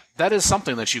cheaper. But that is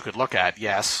something that you could look at,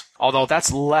 yes. Although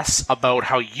that's less about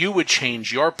how you would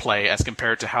change your play as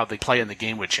compared to how the play in the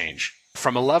game would change.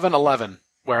 From 1111,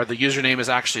 where the username is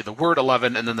actually the word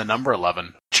 11 and then the number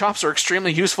 11. Chops are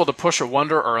extremely useful to push a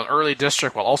wonder or an early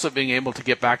district while also being able to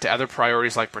get back to other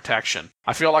priorities like protection.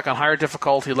 I feel like on higher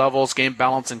difficulty levels, game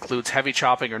balance includes heavy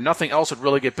chopping or nothing else would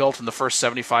really get built in the first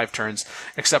 75 turns,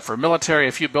 except for military,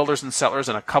 a few builders and settlers,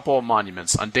 and a couple of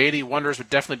monuments. On deity, wonders would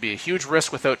definitely be a huge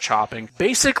risk without chopping.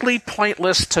 Basically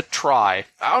pointless to try.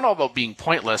 I don't know about being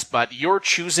pointless, but you're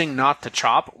choosing not to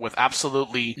chop with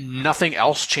absolutely nothing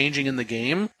else changing in the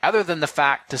game, other than the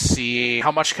fact to see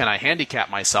how much can I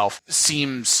handicap myself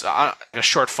seems a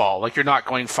shortfall. Like you're not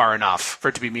going far enough for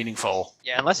it to be meaningful.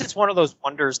 Yeah, unless it's one of those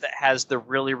wonders that has the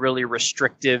really, really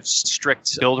restrictive,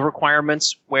 strict build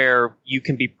requirements where you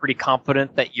can be pretty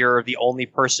confident that you're the only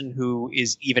person who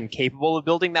is even capable of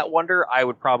building that wonder, I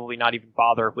would probably not even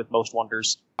bother with most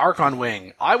wonders. Archon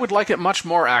Wing. I would like it much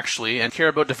more, actually, and care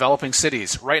about developing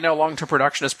cities. Right now, long-term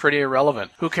production is pretty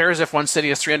irrelevant. Who cares if one city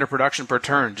has 300 production per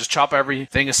turn? Just chop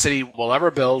everything a city will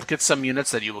ever build, get some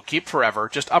units that you will keep forever,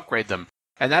 just upgrade them.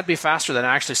 And that'd be faster than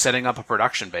actually setting up a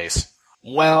production base.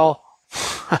 Well,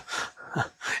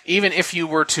 even if you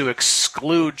were to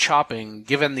exclude chopping,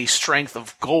 given the strength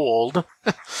of gold,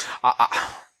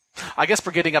 I guess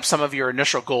for getting up some of your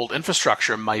initial gold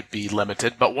infrastructure might be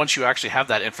limited, but once you actually have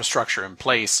that infrastructure in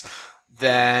place,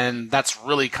 then that's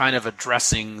really kind of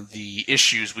addressing the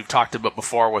issues we've talked about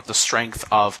before with the strength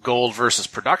of gold versus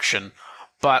production.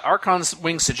 But Archon's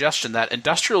Wing's suggestion that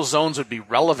industrial zones would be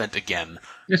relevant again.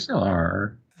 They still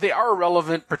are. They are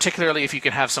relevant, particularly if you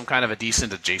can have some kind of a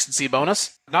decent adjacency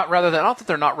bonus. Not that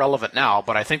they're not relevant now,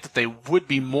 but I think that they would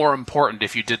be more important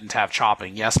if you didn't have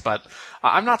chopping, yes, but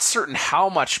I'm not certain how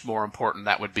much more important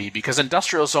that would be, because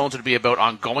industrial zones would be about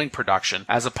ongoing production,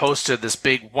 as opposed to this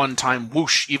big one-time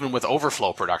whoosh, even with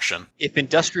overflow production. If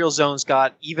industrial zones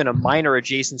got even a minor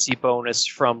adjacency bonus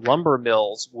from lumber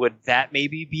mills, would that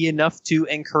maybe be enough to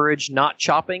encourage not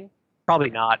chopping?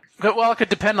 Probably not. Well, it could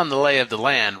depend on the lay of the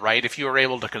land, right? If you were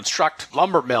able to construct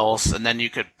lumber mills, and then you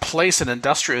could place an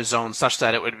industrial zone such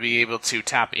that it would be able to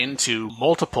tap into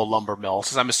multiple lumber mills.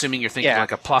 Because I'm assuming you're thinking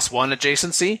like a +1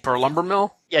 adjacency for a lumber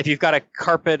mill? Yeah, if you've got a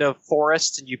carpet of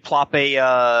forests and you plop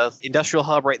a industrial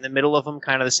hub right in the middle of them,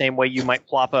 kind of the same way you might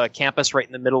plop a campus right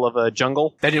in the middle of a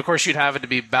jungle. Then, of course, you'd have it to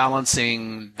be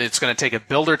balancing. It's going to take a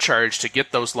builder charge to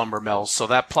get those lumber mills. So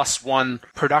that +1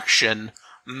 production...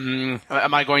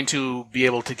 am I going to be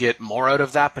able to get more out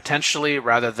of that potentially,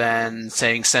 rather than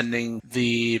sending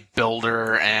the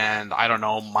builder and, I don't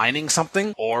know, mining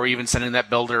something? Or even sending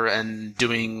that builder and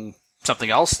doing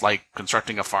something else, like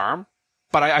constructing a farm?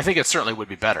 But I think it certainly would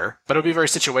be better. But it would be very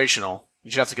situational. You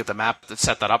should have to get the map that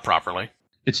set that up properly.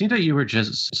 It seemed that you were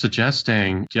just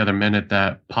suggesting the other minute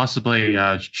that possibly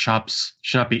chops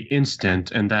should not be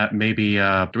instant, and that maybe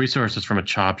the resources from a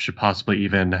chop should possibly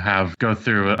even go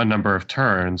through a number of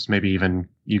turns. Maybe even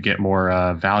you get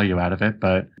more value out of it,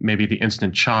 but maybe the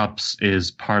instant chops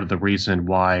is part of the reason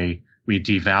why we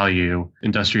devalue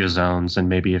industrial zones, and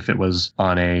maybe if it was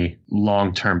on a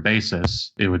long-term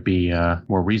basis, it would be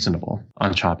more reasonable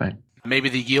on chopping. Maybe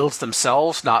the yields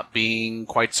themselves not being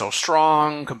quite so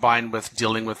strong, combined with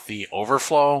dealing with the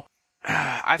overflow.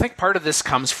 I think part of this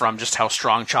comes from just how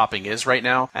strong chopping is right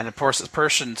now, and of course this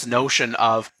person's notion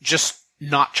of just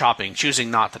not chopping, choosing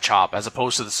not to chop, as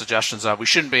opposed to the suggestions of we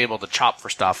shouldn't be able to chop for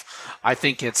stuff. I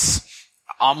think it's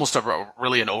almost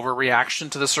really an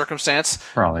overreaction to the circumstance.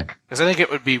 Probably. Because I think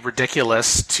it would be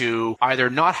ridiculous to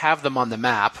either not have them on the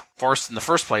map forced in the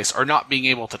first place, or not being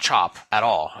able to chop at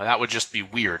all. That would just be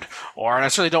weird. Or I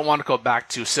certainly don't want to go back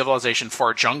to Civilization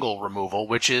 4 jungle removal,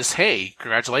 which is, hey,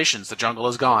 congratulations, the jungle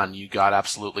is gone. You got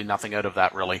absolutely nothing out of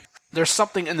that, really. There's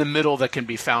something in the middle that can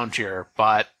be found here,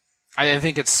 but I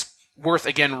think it's worth,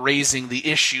 again, raising the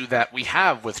issue that we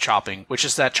have with chopping, which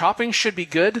is that chopping should be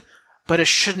good, but it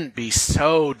shouldn't be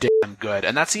so damn good.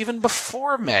 And that's even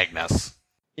before Magnus.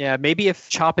 Yeah, maybe if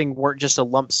chopping weren't just a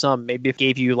lump sum, maybe it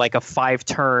gave you like a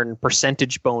 5-turn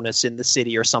percentage bonus in the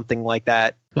city or something like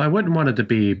that. Well, I wouldn't want it to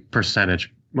be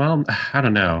percentage. Well, I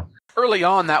don't know. Early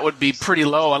on, that would be pretty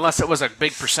low, unless it was a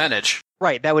big percentage.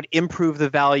 Right, that would improve the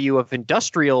value of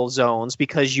industrial zones,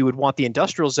 because you would want the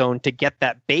industrial zone to get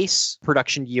that base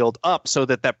production yield up so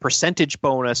that that percentage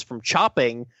bonus from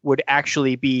chopping would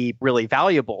actually be really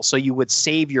valuable. So you would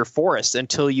save your forest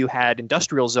until you had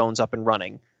industrial zones up and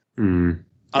running.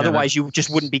 Otherwise, you just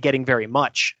wouldn't be getting very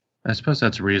much. I suppose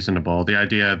that's reasonable. The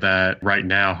idea that right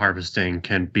now harvesting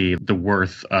can be the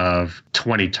worth of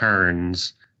 20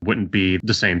 turns wouldn't be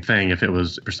the same thing if it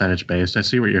was percentage based. I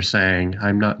see what you're saying.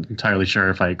 I'm not entirely sure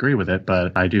if I agree with it,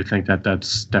 but I do think that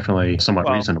that's definitely somewhat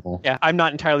reasonable. Yeah, I'm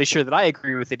not entirely sure that I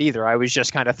agree with it either. I was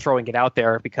just kind of throwing it out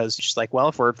there because it's just like, well,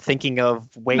 if we're thinking of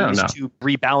ways to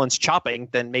rebalance chopping,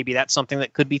 then maybe that's something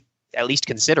that could be at least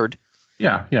considered.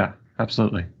 Yeah,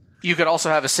 absolutely. You could also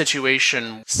have a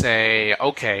situation, say,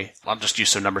 okay, I'll just use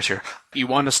some numbers here. You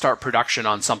want to start production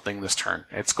on something this turn.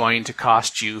 It's going to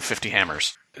cost you 50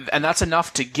 hammers. And that's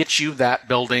enough to get you that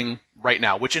building right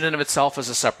now, which in and of itself is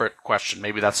a separate question.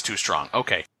 Maybe that's too strong.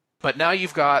 Okay. But now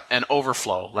you've got an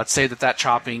overflow. Let's say that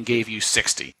chopping gave you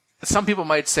 60. Some people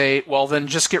might say, well, then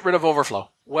just get rid of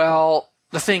overflow. Well,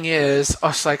 the thing is,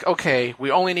 it's like, okay, we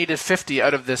only needed 50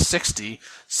 out of this 60,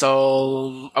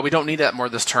 so we don't need that more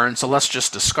this turn, so let's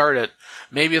just discard it.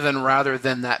 Maybe then rather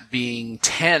than that being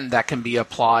 10 that can be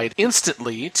applied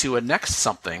instantly to a next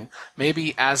something,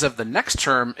 maybe as of the next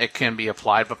term it can be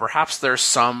applied, but perhaps there's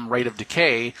some rate of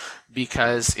decay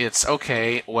because it's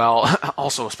okay, well,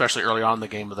 also especially early on in the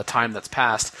game with the time that's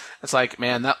passed, it's like,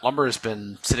 man, that lumber has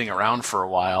been sitting around for a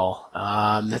while.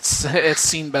 It's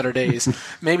seen better days.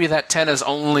 Maybe that 10 is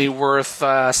only worth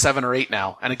 7 or 8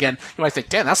 now. And again, you might think,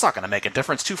 damn, that's not going to make a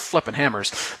difference. 2 flipping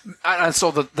hammers. And so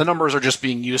the numbers are just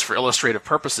being used for illustrative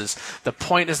purposes. The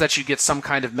point is that you get some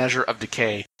kind of measure of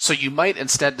decay. So you might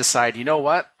instead decide, you know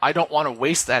what? I don't want to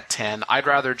waste that 10. I'd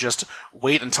rather just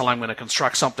wait until I'm going to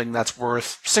construct something that's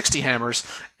worth 60 hammers,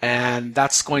 and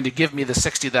that's going to give me the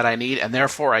 60 that I need, and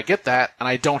therefore I get that, and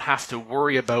I don't have to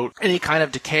worry about any kind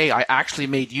of decay. I actually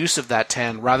made use of that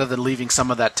 10 rather than leaving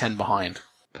some of that 10 behind.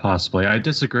 Possibly. I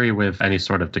disagree with any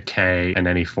sort of decay in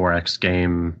any 4X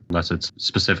game unless it's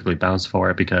specifically balanced for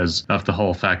it because of the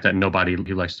whole fact that nobody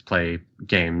who likes to play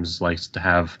games likes to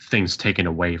have things taken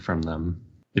away from them,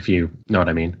 if you know what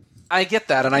I mean. I get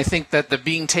that, and I think that the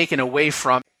being taken away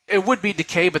from it would be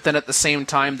decay, but then at the same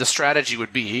time, the strategy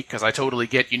would be, because I totally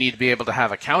get you need to be able to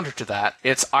have a counter to that,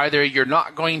 it's either you're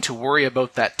not going to worry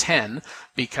about that 10,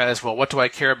 because, well, what do I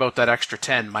care about that extra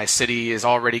 10? My city is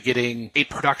already getting 8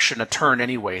 production a turn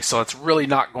anyway, so it's really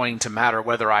not going to matter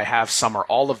whether I have some or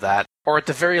all of that. Or at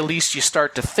the very least, you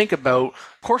start to think about,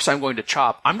 of course I'm going to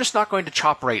chop, I'm just not going to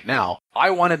chop right now. I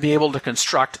want to be able to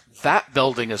construct that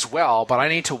building as well, but I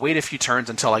need to wait a few turns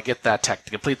until I get that tech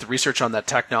to complete the research on that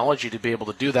technology to be able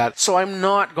to do that, so I'm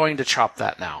not going to chop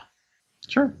that now.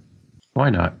 Sure.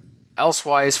 Why not?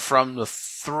 Elsewise, from the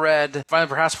thread,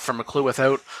 perhaps from a clue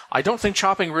without, I don't think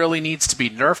chopping really needs to be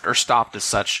nerfed or stopped as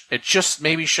such. It just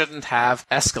maybe shouldn't have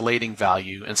escalating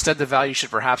value. Instead, the value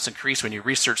should perhaps increase when you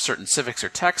research certain civics or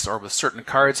texts or with certain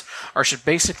cards, or should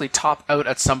basically top out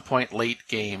at some point late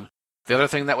game. The other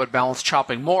thing that would balance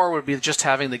chopping more would be just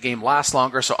having the game last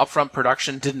longer, so upfront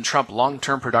production didn't trump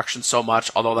long-term production so much,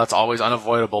 although that's always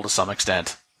unavoidable to some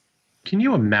extent. Can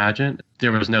you imagine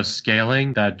there was no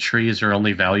scaling, that trees are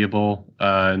only valuable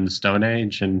in the Stone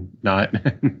Age and not...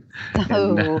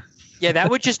 Yeah,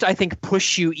 that would just, I think,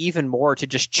 push you even more to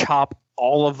just chop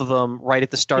all of them right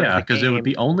at the start of the game. Yeah, because it would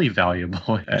be only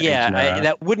valuable.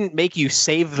 That wouldn't make you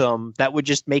save them. That would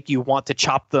just make you want to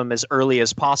chop them as early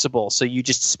as possible. So you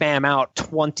just spam out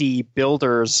 20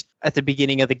 builders at the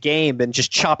beginning of the game and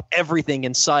just chop everything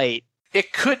in sight.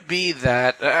 It could be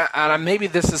that, and maybe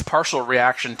this is partial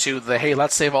reaction to the, hey,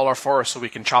 let's save all our forests so we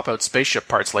can chop out spaceship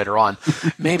parts later on.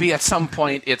 Maybe at some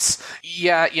point it's,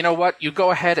 yeah, you know what, you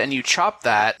go ahead and you chop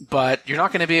that, but you're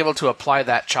not going to be able to apply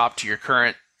that chop to your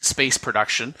current space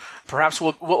production. Perhaps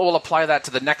we'll apply that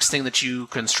to the next thing that you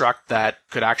construct that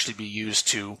could actually be used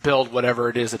to build whatever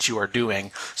it is that you are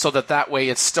doing, so that way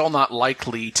it's still not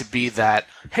likely to be that,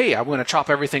 hey, I'm going to chop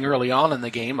everything early on in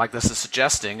the game like this is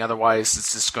suggesting, otherwise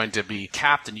it's just going to be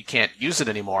capped and you can't use it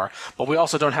anymore. But we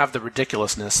also don't have the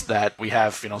ridiculousness that we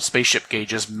have, spaceship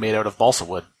gauges made out of balsa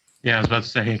wood. Yeah, I was about to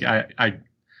say, I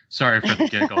sorry for the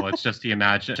giggle. It's just the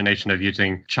imagination of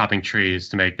using chopping trees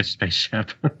to make a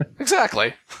spaceship.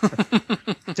 Exactly.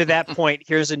 To that point,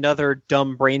 here's another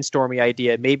dumb brainstormy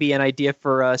idea. Maybe an idea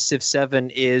for Civ 7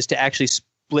 is to actually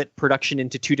split production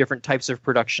into 2 different types of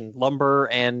production, lumber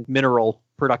and mineral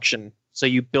production. So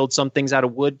you build some things out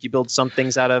of wood, you build some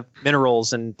things out of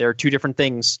minerals, and they're 2 different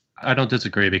things. I don't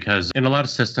disagree, because in a lot of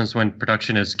systems when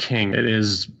production is king, it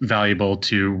is valuable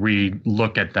to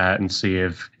re-look at that and see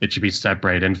if it should be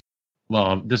separated. And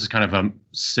well, this is kind of a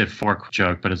Civ 4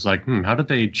 joke, but it's like, how did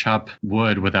they chop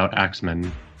wood without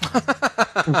axemen?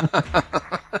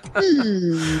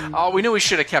 Oh, we knew we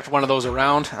should have kept one of those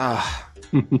around.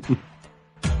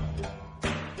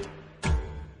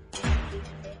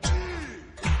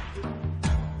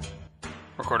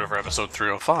 We're Recorded for episode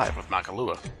 305 with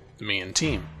Makalua, me and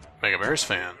team, Mega Bears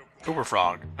fan,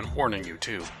 Uberfrog, and warning you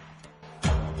too.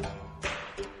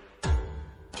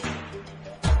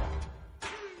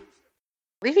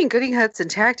 Leaving goody huts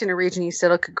intact in a region you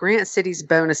settle could grant cities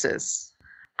bonuses.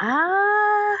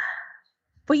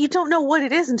 But you don't know what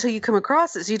it is until you come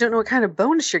across it, so you don't know what kind of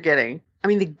bonus you're getting. I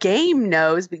mean, the game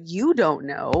knows, but you don't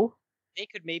know. They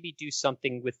could maybe do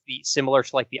something with the similar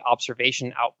to like the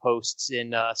observation outposts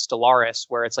in Stellaris,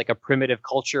 where it's like a primitive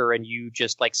culture and you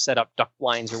just like set up duck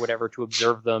blinds or whatever to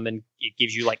observe them, and it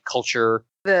gives you like culture.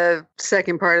 The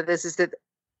second part of this is that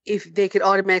if they could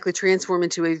automatically transform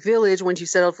into a village once you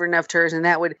settled for enough turns, and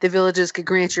that would, the villages could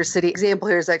grant your city, example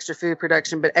here is extra food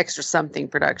production, but extra something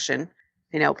production.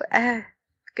 You know, but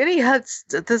goody huts,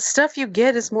 the stuff you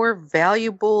get is more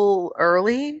valuable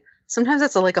early. Sometimes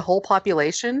that's like a whole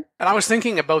population. And I was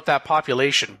thinking about that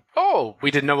population. Oh,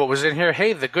 we didn't know what was in here.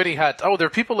 Hey, the goody hut. Oh, there are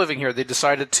people living here. They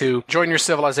decided to join your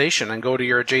civilization and go to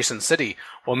your adjacent city.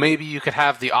 Well, maybe you could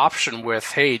have the option with,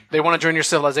 hey, they want to join your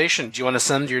civilization. Do you want to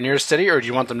send your nearest city, or do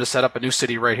you want them to set up a new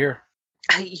city right here?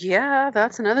 Yeah,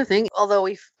 that's another thing. Although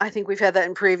I think we've had that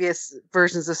in previous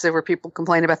versions of Civ where people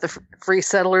complain about the free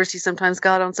settlers you sometimes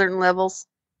got on certain levels.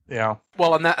 Yeah.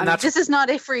 Well, and that's... This is not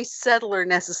a free settler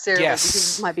necessarily, yes,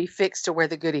 because it might be fixed to where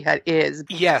the goody hut is.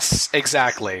 Yes,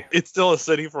 exactly. It's still a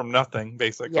city from nothing,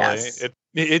 basically. Yes.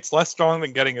 It's less strong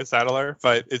than getting a settler,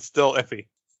 but it's still iffy.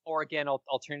 Or again,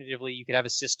 alternatively, you could have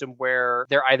a system where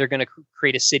they're either going to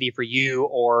create a city for you,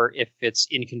 or if it's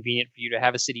inconvenient for you to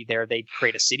have a city there, they'd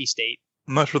create a city-state.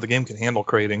 I'm not sure the game can handle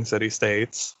creating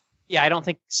city-states. Yeah, I don't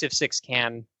think Civ 6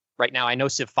 can right now. I know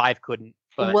Civ 5 couldn't.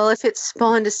 But well, if it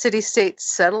spawned a city-state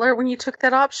settler when you took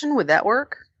that option, would that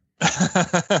work?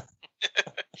 I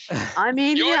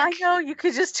mean, yoink. Yeah, I know you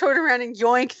could just turn around and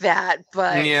yoink that,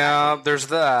 but yeah, there's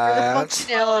that. The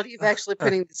functionality of actually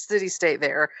putting the city-state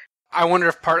there. I wonder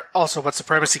if also what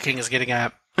Supremacy King is getting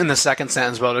at in the second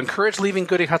sentence about encourage leaving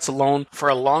goody huts alone for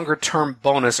a longer-term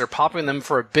bonus or popping them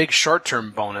for a big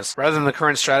short-term bonus, rather than the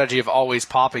current strategy of always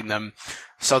popping them,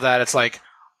 so that it's like,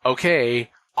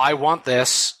 okay, I want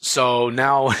this, so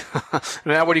now what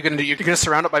are you going to do? You're going to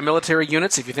surround it by military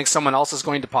units if you think someone else is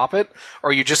going to pop it?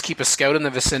 Or you just keep a scout in the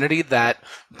vicinity that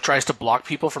tries to block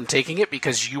people from taking it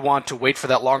because you want to wait for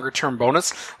that longer-term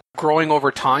bonus growing over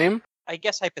time? I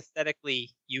guess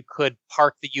hypothetically, you could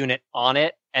park the unit on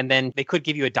it, and then they could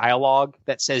give you a dialogue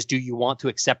that says, do you want to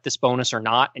accept this bonus or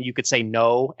not? And you could say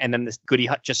no, and then this goody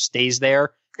hut just stays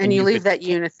there. And you leave that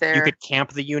unit there. You could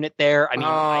camp the unit there. I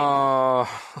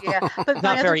mean, yeah, but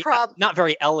not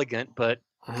very elegant, but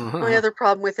my other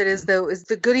problem with it is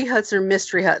the goody huts are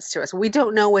mystery huts to us. We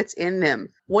don't know what's in them.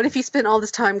 What if you spent all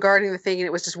this time guarding the thing and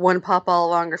it was just one pop all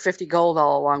along or 50 gold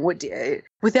all along?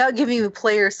 Without giving the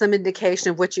player some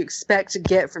indication of what you expect to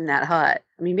get from that hut.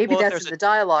 I mean, maybe that's in the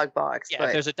dialogue box. Yeah, but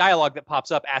if there's a dialogue that pops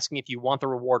up asking if you want the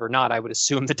reward or not, I would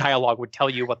assume the dialogue would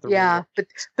tell you what the reward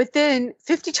is. But then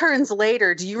 50 turns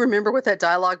later, do you remember what that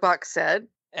dialogue box said?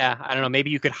 Yeah, I don't know.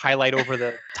 Maybe you could highlight over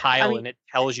the tile and it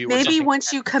tells you. Maybe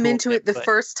once you come into it the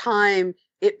first time,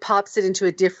 it pops it into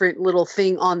a different little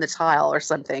thing on the tile or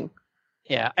something.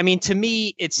 Yeah, I mean, to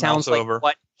me, it sounds like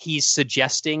what he's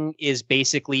suggesting is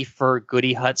basically for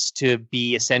goody huts to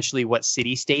be essentially what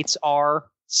city-states are.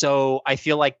 So I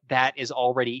feel like that is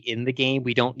already in the game.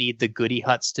 We don't need the goody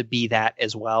huts to be that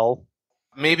as well.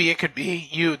 Maybe it could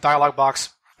be dialogue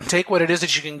box. Take what it is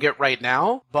that you can get right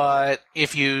now, but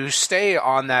if you stay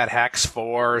on that hex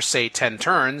for, say, 10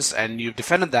 turns, and you've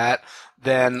defended that,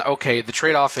 then, okay, the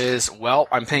trade-off is, well,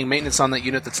 I'm paying maintenance on that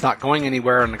unit that's not going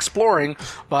anywhere and exploring,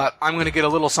 but I'm going to get a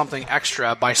little something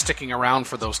extra by sticking around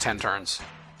for those 10 turns.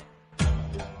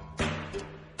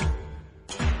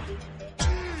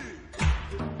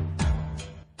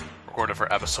 Recorded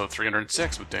for episode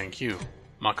 306 with Dan Q,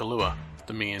 Makalua,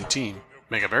 the me and team,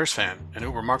 Mega Bears fan, and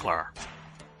Uber Marklar.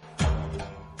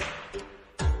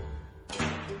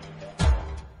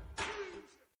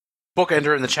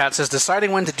 Bookender in the chat says,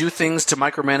 deciding when to do things to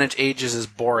micromanage ages is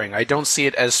boring. I don't see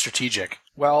it as strategic.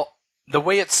 Well, the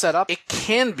way it's set up, it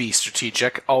can be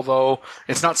strategic, although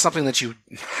it's not something that you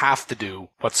have to do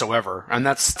whatsoever. And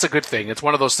that's a good thing. It's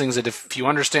one of those things that if you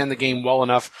understand the game well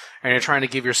enough and you're trying to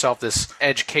give yourself this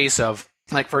edge case of,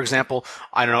 like, for example,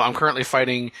 I don't know, I'm currently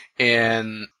fighting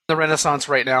in the Renaissance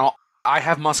right now. I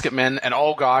have musketmen, and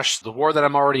oh gosh, the war that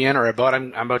I'm already in, or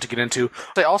I'm about to get into,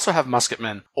 they also have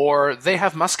musketmen. Or they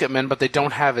have musketmen, but they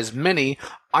don't have as many.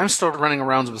 I'm still running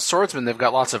around with swordsmen. They've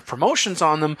got lots of promotions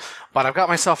on them, but I've got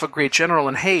myself a great general,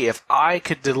 and hey, if I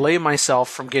could delay myself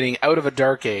from getting out of a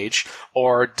dark age,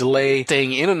 or delay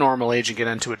staying in a normal age and get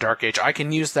into a dark age, I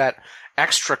can use that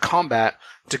extra combat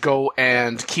to go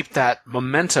and keep that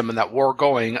momentum and that war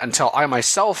going until I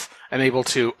myself am able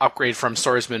to upgrade from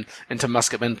swordsman into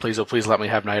musketman. Please, oh please let me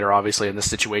have Niter, obviously, in this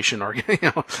situation, or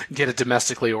get it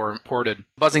domestically or imported.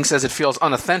 Buzzing says it feels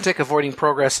unauthentic, avoiding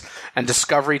progress and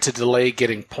discovery to delay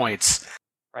getting points.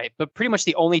 Right, but pretty much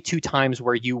the only two times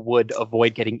where you would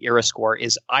avoid getting era score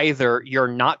is either you're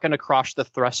not going to cross the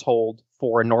threshold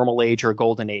for a normal age or a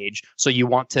golden age, so you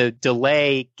want to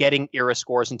delay getting era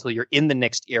scores until you're in the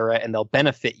next era and they'll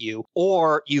benefit you,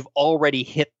 or you've already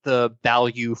hit the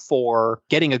value for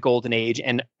getting a golden age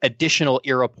and additional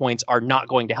era points are not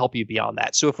going to help you beyond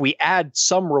that. So if we add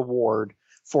some reward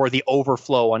for the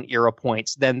overflow on era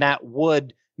points, then that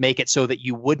would make it so that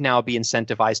you would now be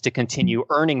incentivized to continue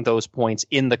earning those points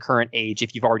in the current age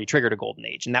if you've already triggered a golden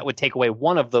age. And that would take away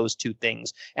one of those two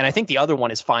things. And I think the other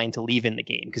one is fine to leave in the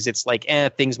game because it's like,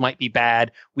 things might be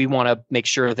bad. We want to make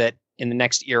sure that in the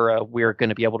next era, we're going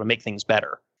to be able to make things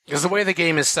better. Because the way the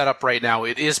game is set up right now,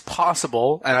 it is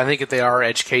possible, and I think that they are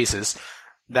edge cases,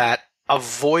 that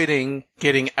avoiding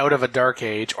getting out of a dark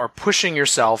age or pushing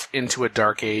yourself into a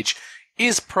dark age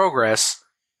is progress,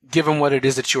 given what it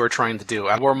is that you are trying to do.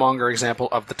 A Warmonger example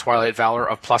of the Twilight Valor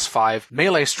of +5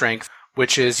 melee strength,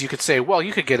 which is, you could say, well,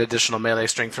 you could get additional melee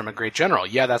strength from a Great General.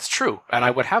 Yeah, that's true, and I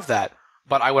would have that.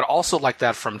 But I would also like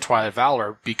that from Twilight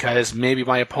Valor, because maybe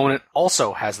my opponent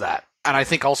also has that. And I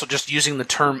think also just using the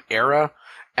term era,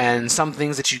 and some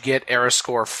things that you get era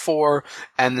score for,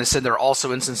 and then there are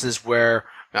also instances where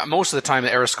most of the time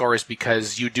the era score is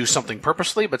because you do something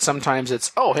purposely, but sometimes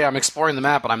it's, oh, hey, I'm exploring the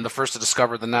map and I'm the first to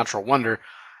discover the natural wonder.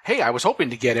 Hey, I was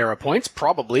hoping to get era points,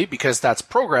 probably, because that's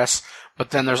progress, but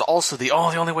then there's also the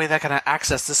only way that I can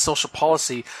access this social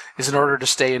policy is in order to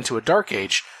stay into a dark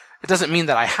age. It doesn't mean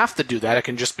that I have to do that. It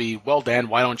can just be, well, Dan,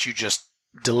 why don't you just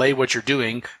delay what you're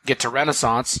doing, get to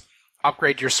Renaissance,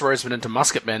 upgrade your swordsman into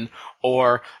musketman,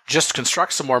 or just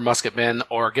construct some more musketmen,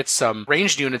 or get some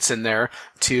ranged units in there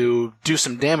to do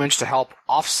some damage to help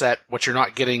offset what you're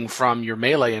not getting from your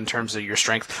melee in terms of your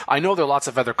strength. I know there are lots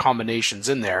of other combinations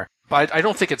in there, but I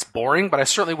don't think it's boring, but I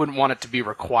certainly wouldn't want it to be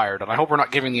required. And I hope we're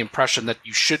not giving the impression that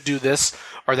you should do this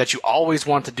or that you always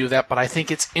want to do that, but I think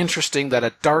it's interesting that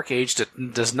a dark age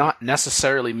does not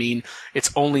necessarily mean it's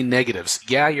only negatives.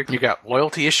 Yeah, you've got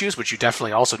loyalty issues, which you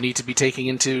definitely also need to be taking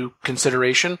into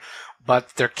consideration,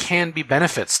 but there can be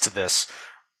benefits to this,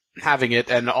 having it,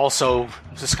 and also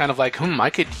just kind of like, I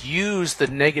could use the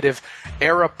negative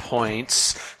era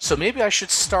points, so maybe I should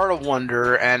start a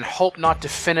wonder and hope not to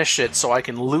finish it so I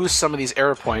can lose some of these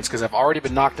era points because I've already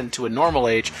been knocked into a normal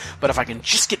age, but if I can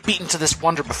just get beaten to this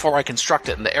wonder before I construct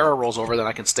it and the era rolls over, then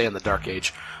I can stay in the dark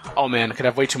age. Oh man, I could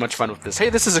have way too much fun with this. Hey,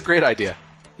 this is a great idea.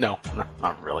 No,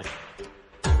 not really.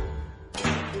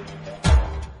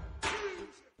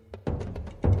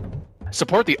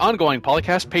 Support the ongoing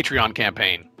PolyCast Patreon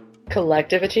campaign.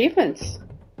 Collective achievements.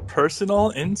 Personal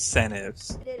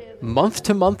incentives.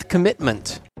 Month-to-month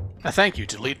commitment. A thank you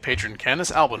to lead patron Candace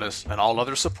Albinus and all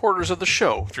other supporters of the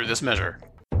show through this measure.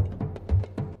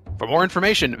 For more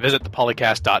information, visit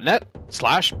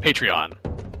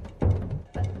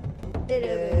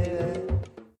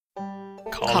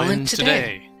thepolycast.net/Patreon. Call in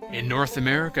today. In North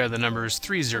America, the number is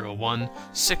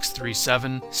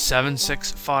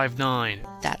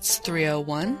 301-637-7659. That's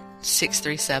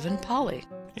 301-637-POLY.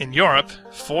 In Europe,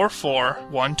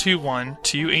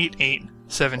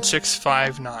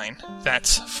 44121-288-7659.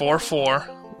 That's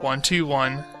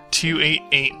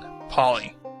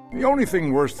 44121-288-POLY. The only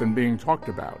thing worse than being talked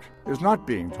about is not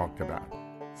being talked about.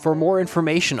 For more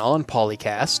information on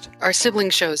PolyCast, Our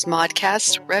sibling shows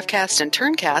Modcast, Revcast, and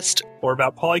Turncast, or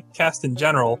about PolyCast in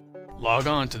general, log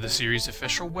on to the series'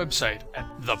 official website at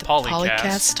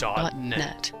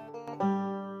thepolycast.net.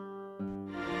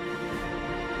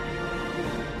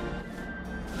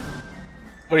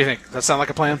 What do you think? Does that sound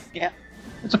like a plan? Yeah.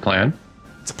 It's a plan.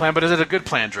 It's a plan, but is it a good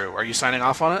plan, Drew? Are you signing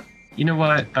off on it? You know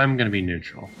what? I'm going to be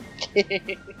neutral.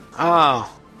 Oh.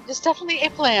 It's definitely a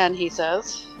plan, he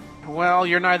says. Well,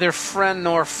 you're neither friend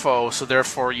nor foe, so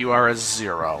therefore you are a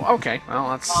 0. Okay, well,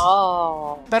 that's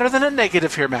better than a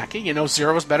negative here, Mackie. You know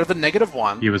 0 is better than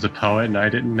 -1. He was a poet and I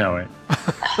didn't know it.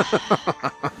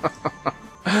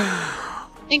 I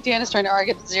think Dan is trying to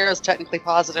argue that 0 is technically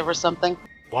positive or something.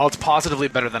 Well, it's positively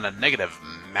better than a negative,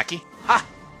 Mackie. Ha!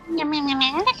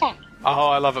 Oh,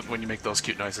 I love it when you make those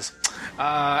cute noises.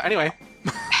 Anyway.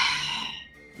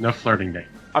 No flirting date.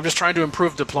 I'm just trying to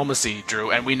improve diplomacy,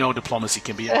 Drew, and we know diplomacy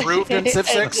can be improved in Civ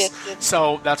 6,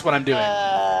 so that's what I'm doing.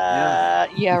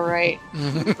 Yeah, right.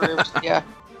 Improved, yeah.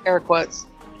 Air quotes.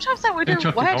 I'm so weird.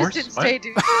 Why I just didn't stay,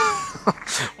 dude.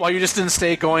 Why you just didn't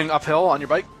stay going uphill on your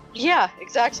bike? Yeah,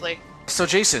 exactly. So,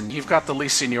 Jason, you've got the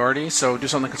least seniority, so do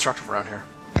something constructive around here.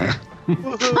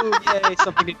 Woohoo! Yay,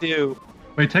 something to do.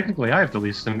 Wait, technically, I have the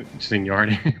least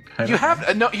seniority. but- You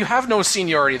have no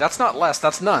seniority. That's not less.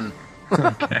 That's none.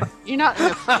 Okay. You're not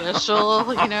an official,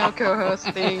 co-host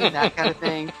thing, that kind of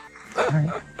thing.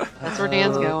 That's where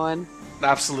Dan's going.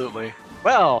 Absolutely.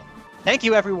 Well, thank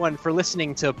you everyone for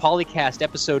listening to PolyCast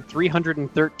episode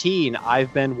 313.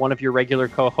 I've been one of your regular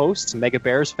co-hosts, Mega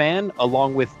Bears fan,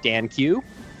 along with Dan Q,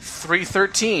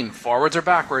 313. Forwards or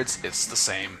backwards, it's the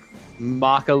same.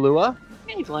 Makalua,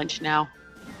 I need lunch now.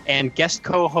 and guest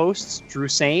co-hosts Drew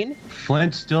Sane,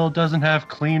 Flint still doesn't have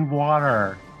clean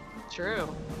water.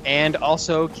 True. and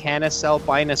also Canis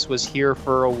Albinus was here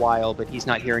for a while, but he's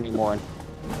not here anymore.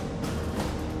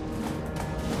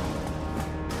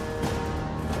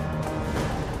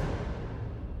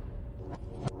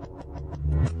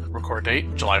 Record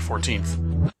date, July 14th,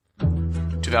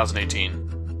 2018.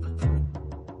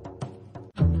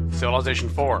 Civilization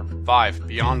 4, 5,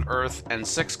 Beyond Earth, and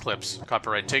 6 clips.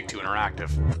 Copyright Take-Two Interactive.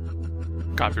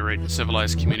 Copyright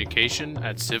Civilized Communication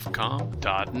at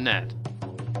civcom.net.